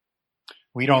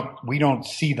 we don't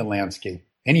see the landscape.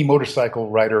 Any motorcycle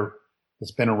rider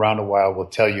that's been around a while will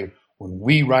tell you, when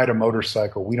we ride a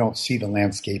motorcycle, we don't see the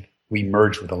landscape. We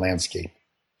merge with the landscape.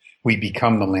 We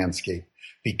become the landscape.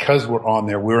 Because we're on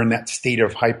there, we're in that state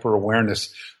of hyper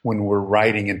awareness when we're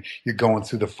riding, and you're going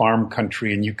through the farm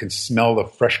country and you can smell the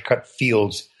fresh cut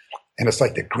fields, and it's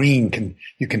like the green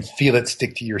you can feel it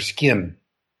stick to your skin.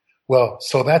 Well,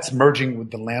 so that's merging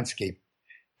with the landscape.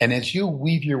 And as you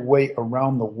weave your way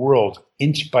around the world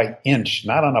inch by inch,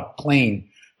 not on a plane,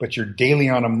 but you're daily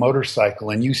on a motorcycle,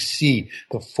 and you see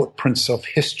the footprints of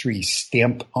history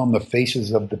stamped on the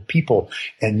faces of the people,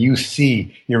 and you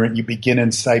see you begin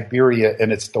in Siberia,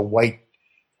 and it's the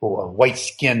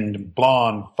white-skinned,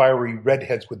 blonde, fiery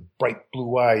redheads with bright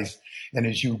blue eyes, and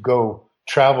as you go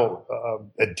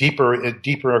travel deeper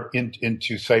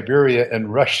into Siberia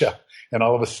and Russia, and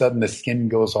all of a sudden the skin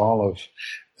goes olive.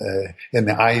 And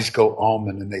the eyes go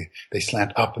almond, and they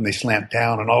slant up and they slant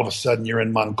down, and all of a sudden you're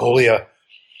in Mongolia,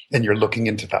 and you're looking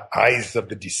into the eyes of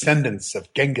the descendants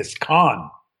of Genghis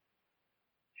Khan.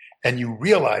 And you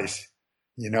realize,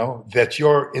 that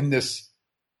you're in this,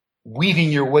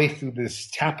 weaving your way through this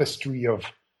tapestry of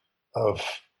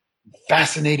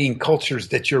fascinating cultures,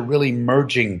 that you're really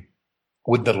merging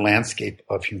with the landscape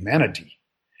of humanity.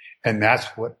 And that's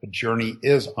what a journey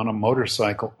is on a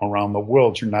motorcycle around the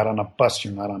world. You're not on a bus.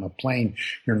 You're not on a plane.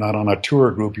 You're not on a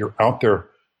tour group. You're out there,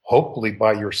 hopefully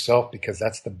by yourself, because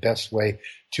that's the best way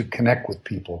to connect with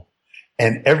people.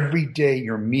 And every day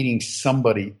you're meeting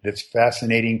somebody that's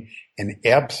fascinating and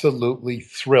absolutely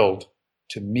thrilled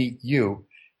to meet you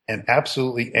and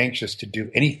absolutely anxious to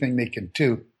do anything they can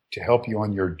do to help you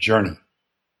on your journey.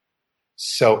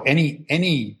 So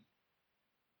any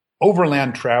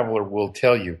overland traveler will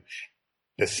tell you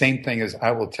the same thing as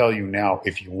I will tell you now.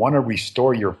 If you want to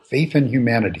restore your faith in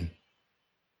humanity,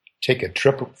 take a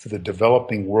trip for the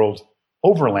developing world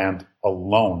overland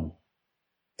alone,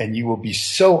 and you will be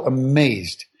so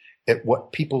amazed at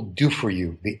what people do for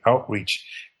you, the outreach,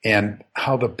 and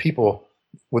how the people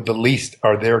with the least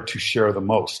are there to share the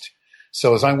most.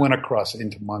 So as I went across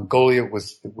into Mongolia, it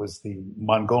was the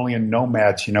Mongolian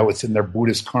nomads, it's in their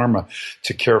Buddhist karma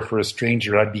to care for a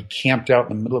stranger. I'd be camped out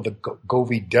in the middle of the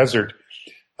Gobi Desert,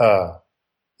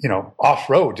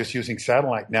 off-road, just using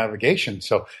satellite navigation.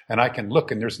 So, and I can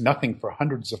look, and there's nothing for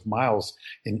hundreds of miles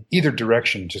in either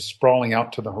direction, just sprawling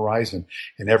out to the horizon.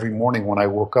 And every morning when I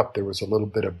woke up, there was a little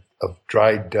bit of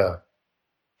dried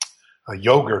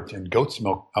yogurt and goat's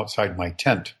milk outside my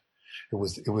tent. It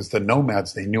was the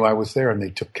nomads. They knew I was there, and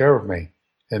they took care of me.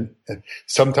 And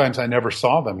sometimes I never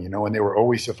saw them, and they were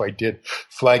always, if I did,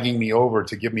 flagging me over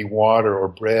to give me water or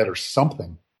bread or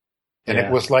something. And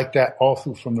It was like that all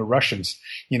through from the Russians,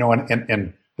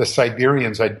 and the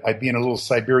Siberians. I'd be in a little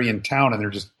Siberian town, and they're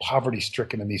just poverty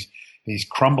stricken in these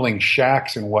crumbling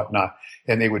shacks and whatnot.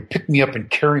 And they would pick me up and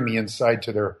carry me inside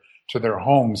to their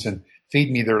homes and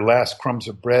feed me their last crumbs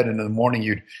of bread. And in the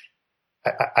morning,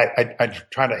 I'd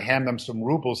try to hand them some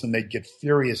rubles, and they'd get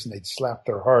furious and they'd slap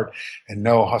their heart. And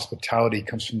no, hospitality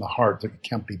comes from the heart, that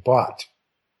can't be bought.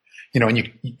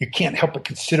 And you can't help but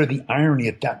consider the irony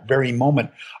at that very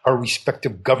moment. Our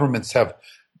respective governments have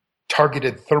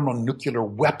targeted thermonuclear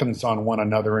weapons on one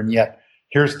another, and yet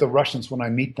here's the Russians when I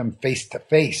meet them face to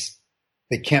face.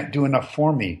 They can't do enough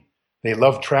for me. They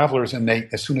love travelers, and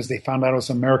as soon as they found out I was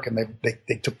American,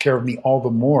 they took care of me all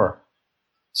the more.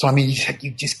 So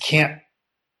you just can't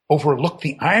overlook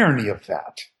the irony of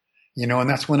that, and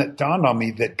that's when it dawned on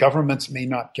me that governments may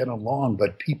not get along,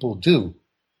 but people do.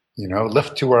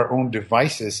 Left to our own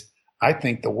devices, I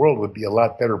think the world would be a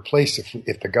lot better place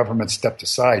if the government stepped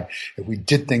aside, if we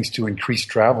did things to increase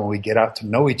travel, and we get out to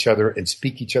know each other and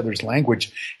speak each other's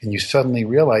language, and you suddenly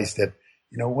realize that,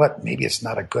 maybe it's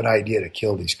not a good idea to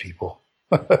kill these people.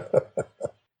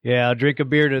 Yeah, I'll drink a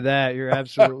beer to that. You're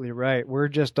absolutely right. We're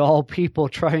just all people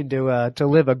trying to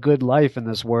live a good life in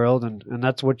this world, and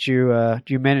that's what you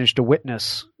managed to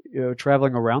witness,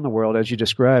 traveling around the world as you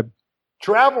described.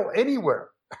 Travel anywhere.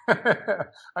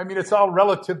 It's all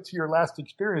relative to your last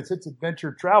experience. It's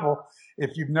adventure travel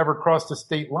if you've never crossed a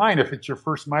state line, if it's your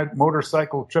first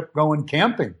motorcycle trip going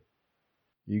camping.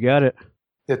 You got it.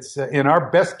 It's in our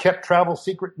best kept travel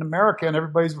secret in America, and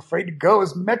everybody's afraid to go,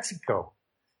 is Mexico.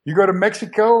 You go to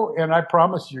Mexico, and I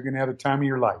promise you're going to have the time of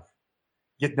your life.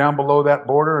 Get down below that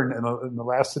border and the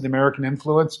last of the American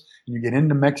influence, and you get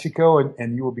into Mexico,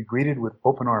 and you will be greeted with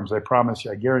open arms. I promise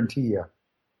you. I guarantee you.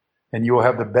 And you will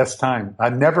have the best time. I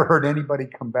never heard anybody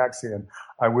come back saying,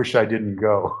 I wish I didn't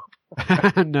go.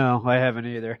 No, I haven't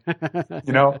either.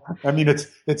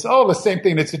 It's all the same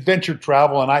thing. It's adventure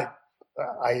travel. And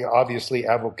I obviously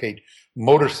advocate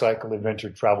motorcycle adventure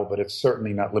travel, but it's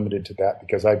certainly not limited to that,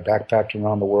 because I've backpacked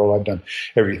around the world. I've done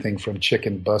everything from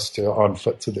chicken bus to on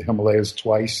foot to the Himalayas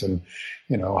twice, and,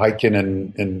 hiking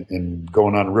and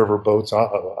going on river boats.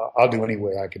 I'll do any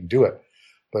way I can do it.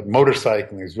 But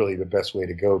motorcycling is really the best way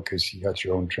to go, because you got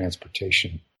your own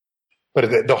transportation.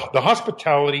 But the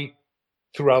hospitality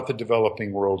throughout the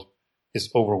developing world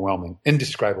is overwhelming,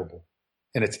 indescribable.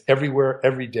 And it's everywhere,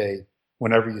 every day,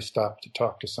 whenever you stop to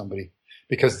talk to somebody,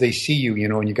 because they see you,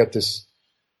 and you got this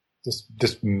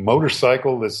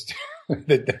motorcycle that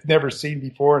they've never seen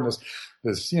before, and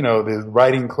this the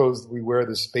riding clothes that we wear,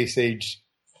 this space age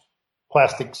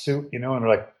plastic suit, and they're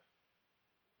like,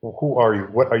 well, who are you?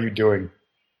 What are you doing?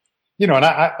 And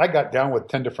I got down with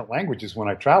 10 different languages when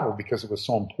I traveled, because it was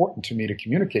so important to me to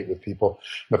communicate with people.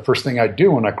 The first thing I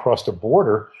do when I crossed a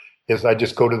border is I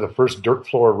just go to the first dirt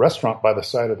floor restaurant by the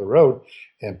side of the road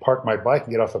and park my bike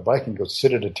and get off the bike and go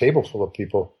sit at a table full of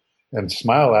people and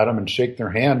smile at them and shake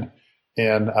their hand.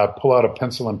 And I'd pull out a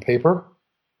pencil and paper,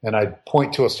 and I'd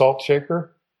point to a salt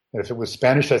shaker. And if it was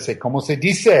Spanish, I'd say, ¿Cómo se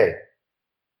dice?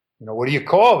 What do you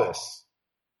call this?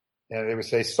 And they would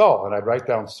say salt, and I'd write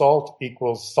down salt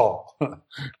equals salt.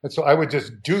 And so I would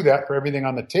just do that for everything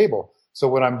on the table. So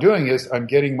what I'm doing is I'm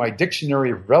getting my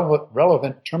dictionary of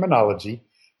relevant terminology.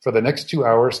 For the next 2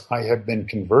 hours, I have been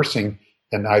conversing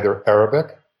in either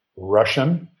Arabic,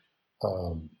 Russian,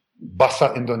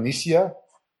 Bahasa Indonesia,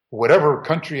 whatever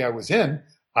country I was in.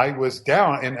 I was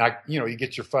down, and you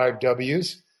get your 5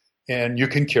 W's, and you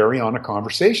can carry on a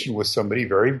conversation with somebody,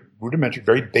 very rudimentary,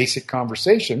 very basic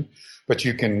conversation. but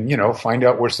you can, find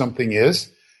out where something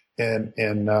is and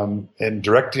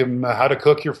direct them how to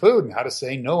cook your food and how to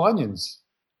say no onions.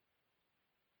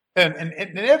 And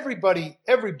everybody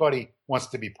wants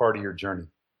to be part of your journey.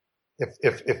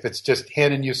 If it's just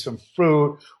handing you some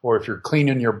fruit, or if you're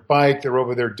cleaning your bike, they're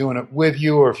over there doing it with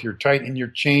you, or if you're tightening your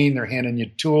chain, they're handing you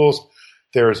tools.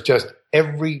 There's just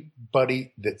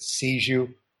everybody that sees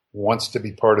you wants to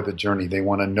be part of the journey. They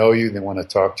want to know you. They want to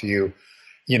talk to you,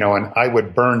 and I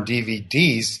would burn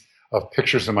DVDs of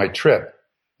pictures of my trip,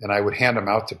 and I would hand them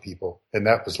out to people. And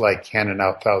that was like handing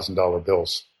out $1,000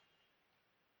 bills.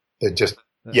 It just,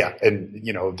 yeah. And,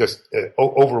 just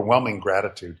overwhelming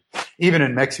gratitude. Even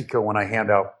in Mexico, when I hand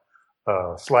out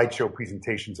slideshow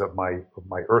presentations of my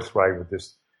Earth ride with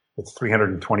this, it's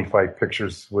 325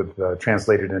 pictures with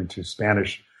translated into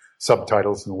Spanish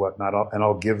subtitles and whatnot, and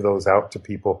I'll give those out to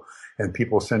people, and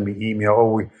people send me email.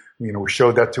 Oh, we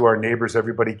showed that to our neighbors.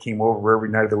 Everybody came over every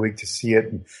night of the week to see it,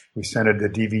 and we sent it the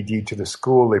DVD to the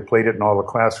school. They played it in all the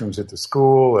classrooms at the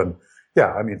school, and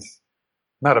yeah, I mean, it's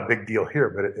not a big deal here,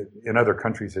 but in other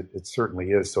countries it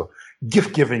certainly is. So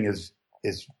gift giving is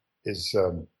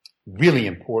really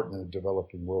important in the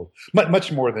developing world,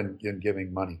 much more than in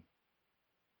giving money.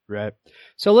 Right.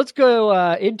 So let's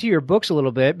go into your books a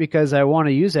little bit, because I want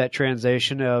to use that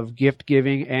transition of gift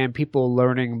giving and people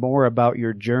learning more about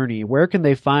your journey. Where can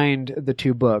they find the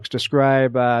two books?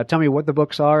 Describe, tell me what the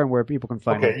books are and where people can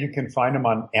find them. Okay, you can find them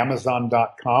on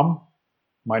Amazon.com.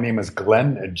 My name is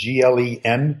Glenn,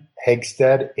 Glen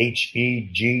Heggstad,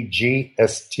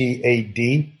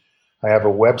 Heggstad. I have a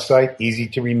website, easy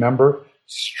to remember,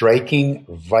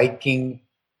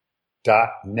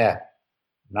 strikingviking.net,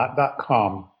 not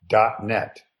 .com,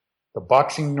 .net. The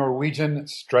Boxing Norwegian,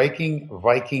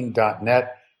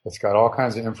 strikingviking.net. It's got all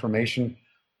kinds of information.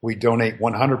 We donate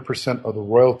 100% of the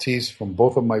royalties from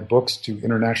both of my books to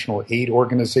international aid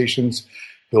organizations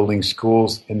building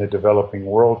schools in the developing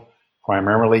world,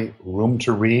 primarily Room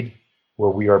to Read, where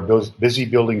we are busy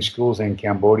building schools in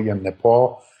Cambodia and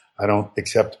Nepal. I don't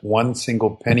accept one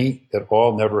single penny at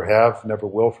all, never have, never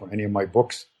will, for any of my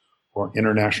books or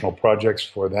international projects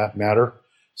for that matter.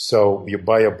 So you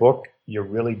buy a book, you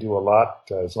really do a lot.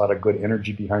 There's a lot of good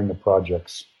energy behind the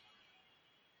projects.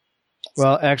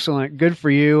 Well, excellent. Good for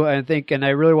you. I think, and I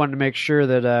really wanted to make sure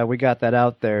that we got that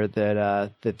out there,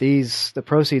 that the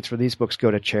proceeds for these books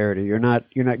go to charity. You're not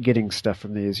getting stuff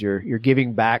from these. You're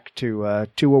giving back to a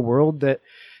world that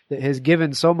has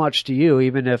given so much to you,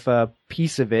 even if a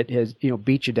piece of it has,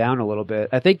 beat you down a little bit.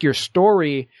 I think your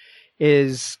story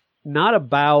is not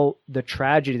about the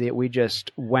tragedy that we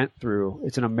just went through.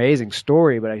 It's an amazing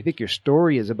story, but I think your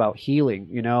story is about healing.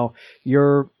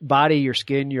 Your body, your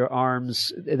skin, your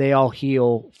arms, they all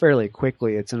heal fairly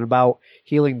quickly. It's about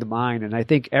healing the mind. And I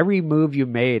think every move you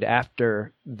made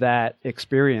after that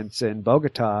experience in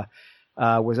Bogota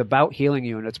was about healing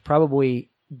you. And it's probably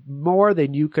more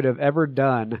than you could have ever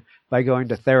done by going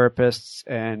to therapists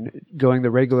and going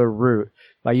the regular route.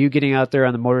 By you getting out there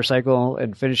on the motorcycle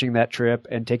and finishing that trip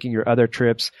and taking your other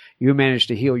trips, you managed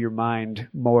to heal your mind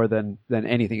more than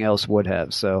anything else would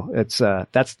have. So it's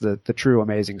that's the true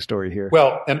amazing story here.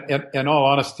 Well, and in all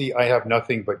honesty, I have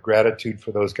nothing but gratitude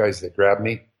for those guys that grabbed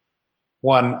me.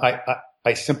 One,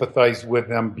 I sympathized with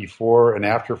them before and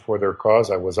after for their cause.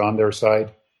 I was on their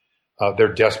side.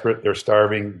 They're desperate. They're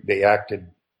starving. They acted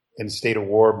in a state of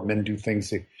war. Men do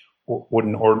things they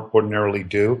wouldn't ordinarily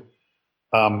do.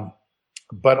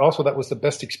 But also that was the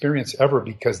best experience ever,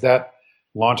 because that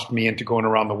launched me into going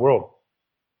around the world.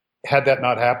 Had that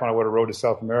not happened, I would have rode to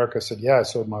South America, said, yeah, I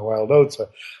sowed my wild oats.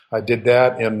 I did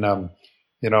that. And,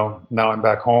 now I'm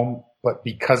back home. But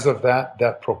because of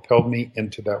that propelled me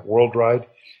into that world ride.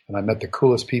 And I met the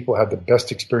coolest people, had the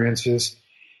best experiences.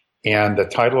 And the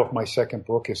title of my second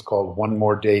book is called One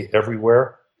More Day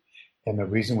Everywhere. And the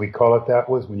reason we call it that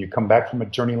was when you come back from a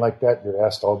journey like that, you're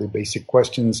asked all the basic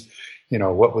questions.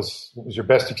 What was your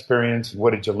best experience, and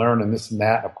what did you learn, and this and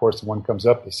that. Of course, the one comes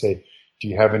up, they say, do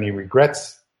you have any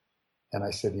regrets? And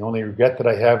I said, the only regret that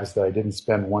I have is that I didn't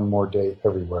spend one more day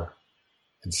everywhere.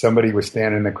 And somebody was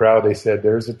standing in the crowd. They said,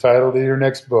 there's the title to your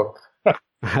next book.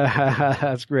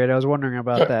 That's great. I was wondering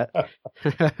about that.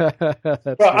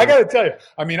 Well, I got to tell you,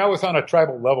 I was on a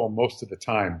tribal level most of the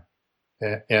time.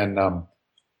 And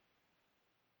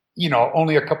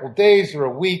only a couple of days or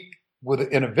a week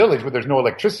in a village where there's no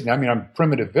electricity. I'm a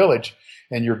primitive village,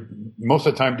 and you're most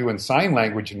of the time doing sign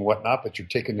language and whatnot, but you're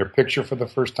taking their picture for the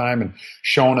first time and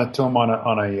showing it to them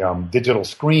on a digital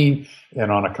screen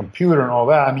and on a computer and all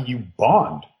that. You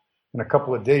bond. In a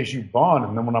couple of days, you bond.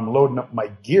 And then when I'm loading up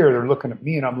my gear, they're looking at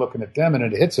me and I'm looking at them, and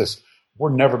it hits us. We're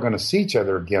never going to see each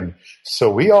other again. So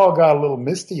we all got a little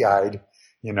misty-eyed,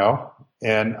 you know?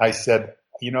 And I said,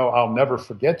 I'll never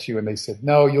forget you. And they said,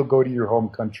 no, you'll go to your home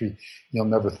country. You'll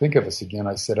never think of us again.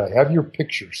 I said, I have your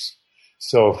pictures.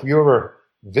 So if you ever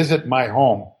visit my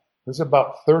home, there's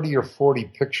about 30 or 40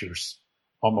 pictures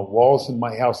on the walls in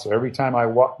my house. So every time I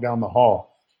walk down the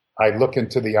hall, I look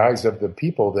into the eyes of the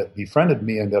people that befriended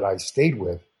me and that I stayed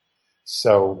with.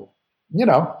 So,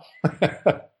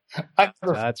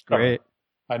 That's great.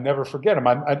 I never forget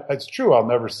them. It's true. I'll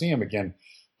never see them again,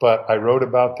 but I wrote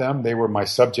about them. They were my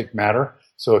subject matter.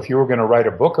 So if you were going to write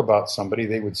a book about somebody,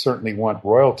 they would certainly want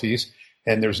royalties.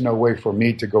 And there's no way for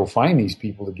me to go find these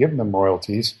people to give them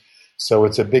royalties. So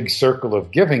it's a big circle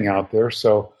of giving out there.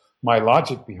 So my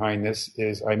logic behind this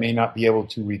is I may not be able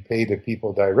to repay the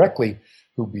people directly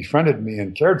who befriended me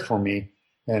and cared for me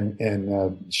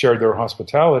and shared their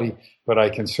hospitality, but I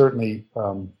can certainly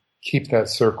keep that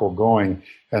circle going.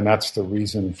 And that's the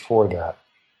reason for that.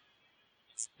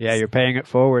 Yeah, you're paying it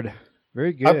forward.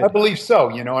 Very good. I believe so,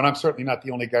 and I'm certainly not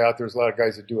the only guy out there. There's a lot of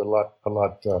guys that do it a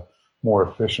lot more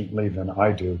efficiently than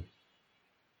I do.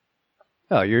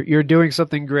 Oh, you're doing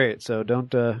something great, so don't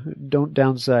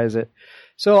downsize it.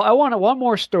 So I want one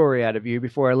more story out of you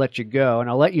before I let you go, and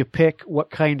I'll let you pick what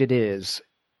kind it is.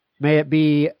 May it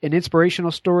be an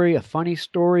inspirational story, a funny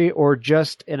story, or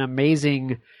just an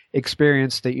amazing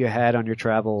experience that you had on your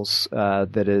travels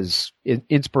that is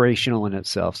inspirational in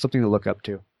itself, something to look up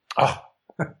to. Oh,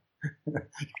 you're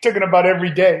talking about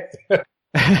every day.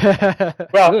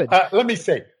 Well, let me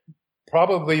say,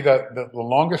 probably the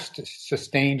longest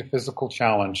sustained physical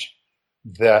challenge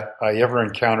that I ever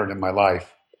encountered in my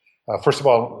life. First of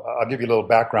all, I'll give you a little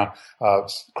background.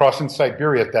 Crossing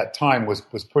Siberia at that time was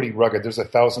pretty rugged. There's a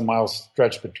 1,000-mile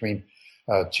stretch between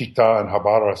Chita and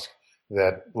Khabarovsk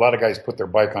that a lot of guys put their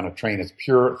bike on a train. It's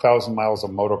pure 1,000 miles of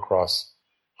motocross,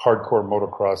 hardcore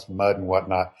motocross, mud and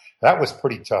whatnot. That was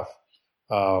pretty tough.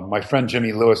 My friend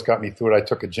Jimmy Lewis got me through it. I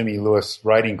took a Jimmy Lewis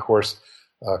riding course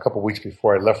a couple of weeks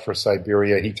before I left for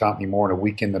Siberia. He taught me more in a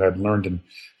weekend than I'd learned in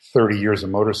 30 years of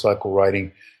motorcycle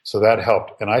riding. So that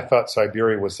helped. And I thought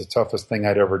Siberia was the toughest thing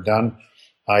I'd ever done.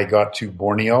 I got to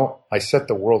Borneo. I set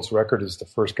the world's record as the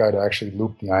first guy to actually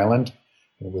loop the island.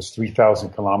 It was 3,000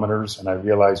 kilometers, and I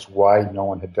realized why no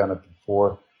one had done it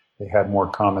before. They had more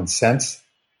common sense.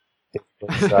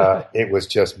 It was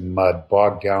just mud,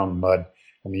 bogged down mud.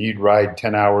 I mean, you'd ride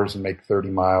 10 hours and make 30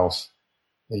 miles.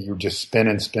 You were just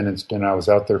spinning. I was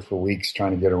out there for weeks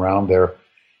trying to get around there.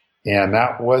 And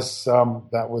that was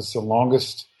the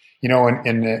longest,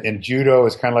 in judo,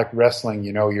 it's kind of like wrestling,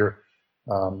 you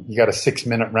got a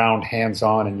 6-minute round hands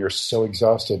on and you're so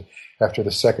exhausted. After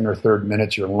the second or third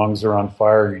minute, your lungs are on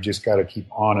fire. You just got to keep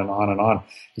on and on and on.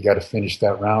 You got to finish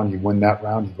that round. You win that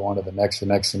round. You go on to the next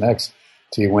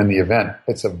till you win the event.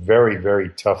 It's a very, very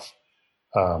tough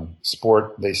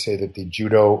sport. They say that the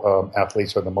judo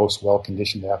athletes are the most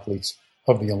well-conditioned athletes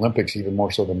of the Olympics, even more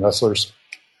so than wrestlers.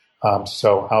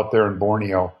 So out there in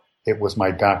Borneo, it was my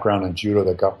background in judo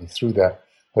that got me through that.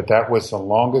 But that was the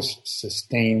longest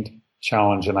sustained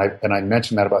challenge. And I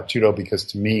mentioned that about judo because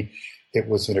to me, it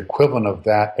was an equivalent of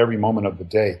that every moment of the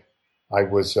day. I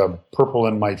was purple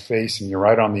in my face, and you're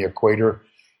right on the equator,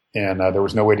 and there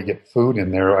was no way to get food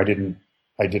in there. I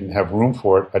didn't have room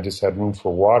for it. I just had room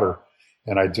for water,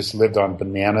 and I just lived on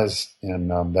bananas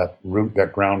and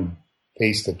that ground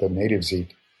paste that the natives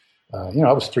eat. It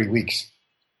was 3 weeks,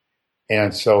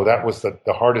 and so that was the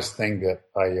hardest thing that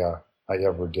I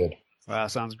ever did. Wow,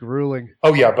 sounds grueling.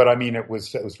 Oh yeah, but I mean it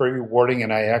was very rewarding,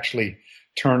 and I actually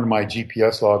turned my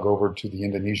GPS log over to the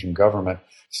Indonesian government.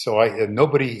 So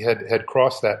nobody had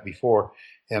crossed that before,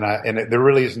 and there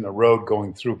really isn't a road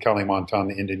going through Kalimantan,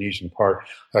 the Indonesian part.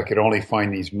 I could only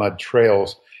find these mud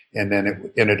trails, and then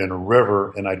it ended in a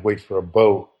river, and I'd wait for a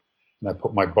boat, and I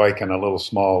put my bike on a little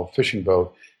small fishing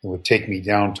boat. It would take me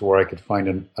down to where I could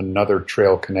find another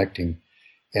trail connecting,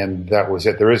 and that was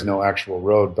it. There is no actual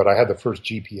road, but I had the first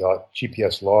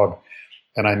GPS log.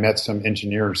 And I met some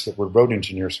engineers that were road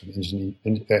engineers from the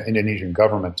Indonesian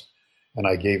government, and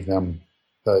I gave them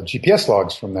the GPS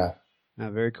logs from that.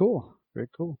 Very cool. Very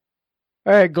cool.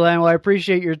 All right, Glenn. Well, I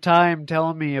appreciate your time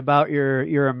telling me about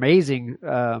your amazing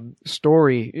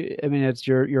story. I mean, it's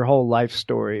your whole life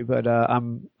story, but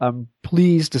I'm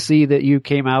pleased to see that you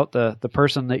came out the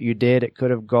person that you did. It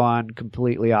could have gone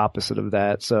completely opposite of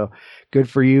that. So good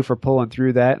for you for pulling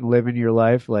through that and living your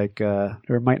life like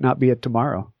there might not be a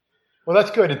tomorrow. Well,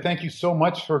 that's good. And thank you so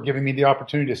much for giving me the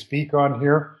opportunity to speak on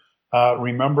here.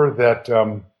 Remember that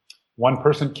one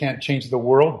person can't change the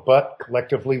world, but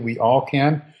collectively we all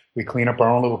can. We clean up our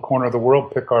own little corner of the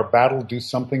world, pick our battle, do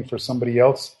something for somebody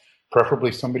else,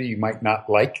 preferably somebody you might not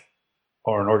like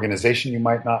or an organization you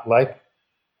might not like.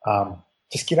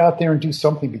 just get out there and do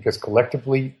something, because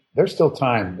collectively, there's still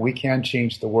time. We can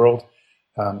change the world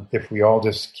if we all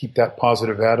just keep that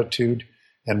positive attitude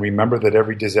and remember that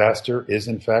every disaster is,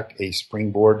 in fact, a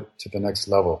springboard to the next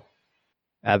level.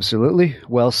 Absolutely.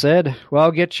 Well said. Well,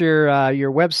 I'll get your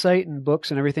website and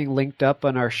books and everything linked up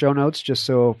on our show notes, just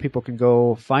so people can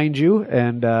go find you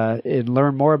and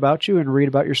learn more about you and read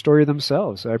about your story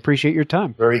themselves. I appreciate your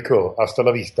time. Very cool. Hasta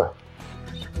la vista.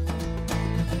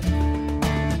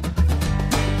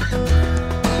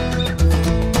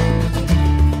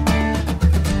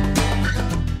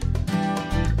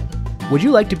 Would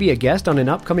you like to be a guest on an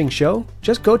upcoming show?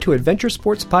 Just go to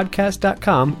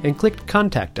adventuresportspodcast.com and click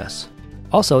Contact Us.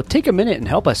 Also, take a minute and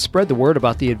help us spread the word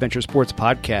about the Adventure Sports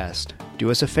Podcast. Do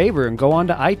us a favor and go on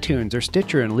to iTunes or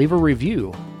Stitcher and leave a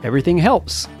review. Everything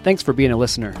helps. Thanks for being a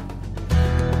listener.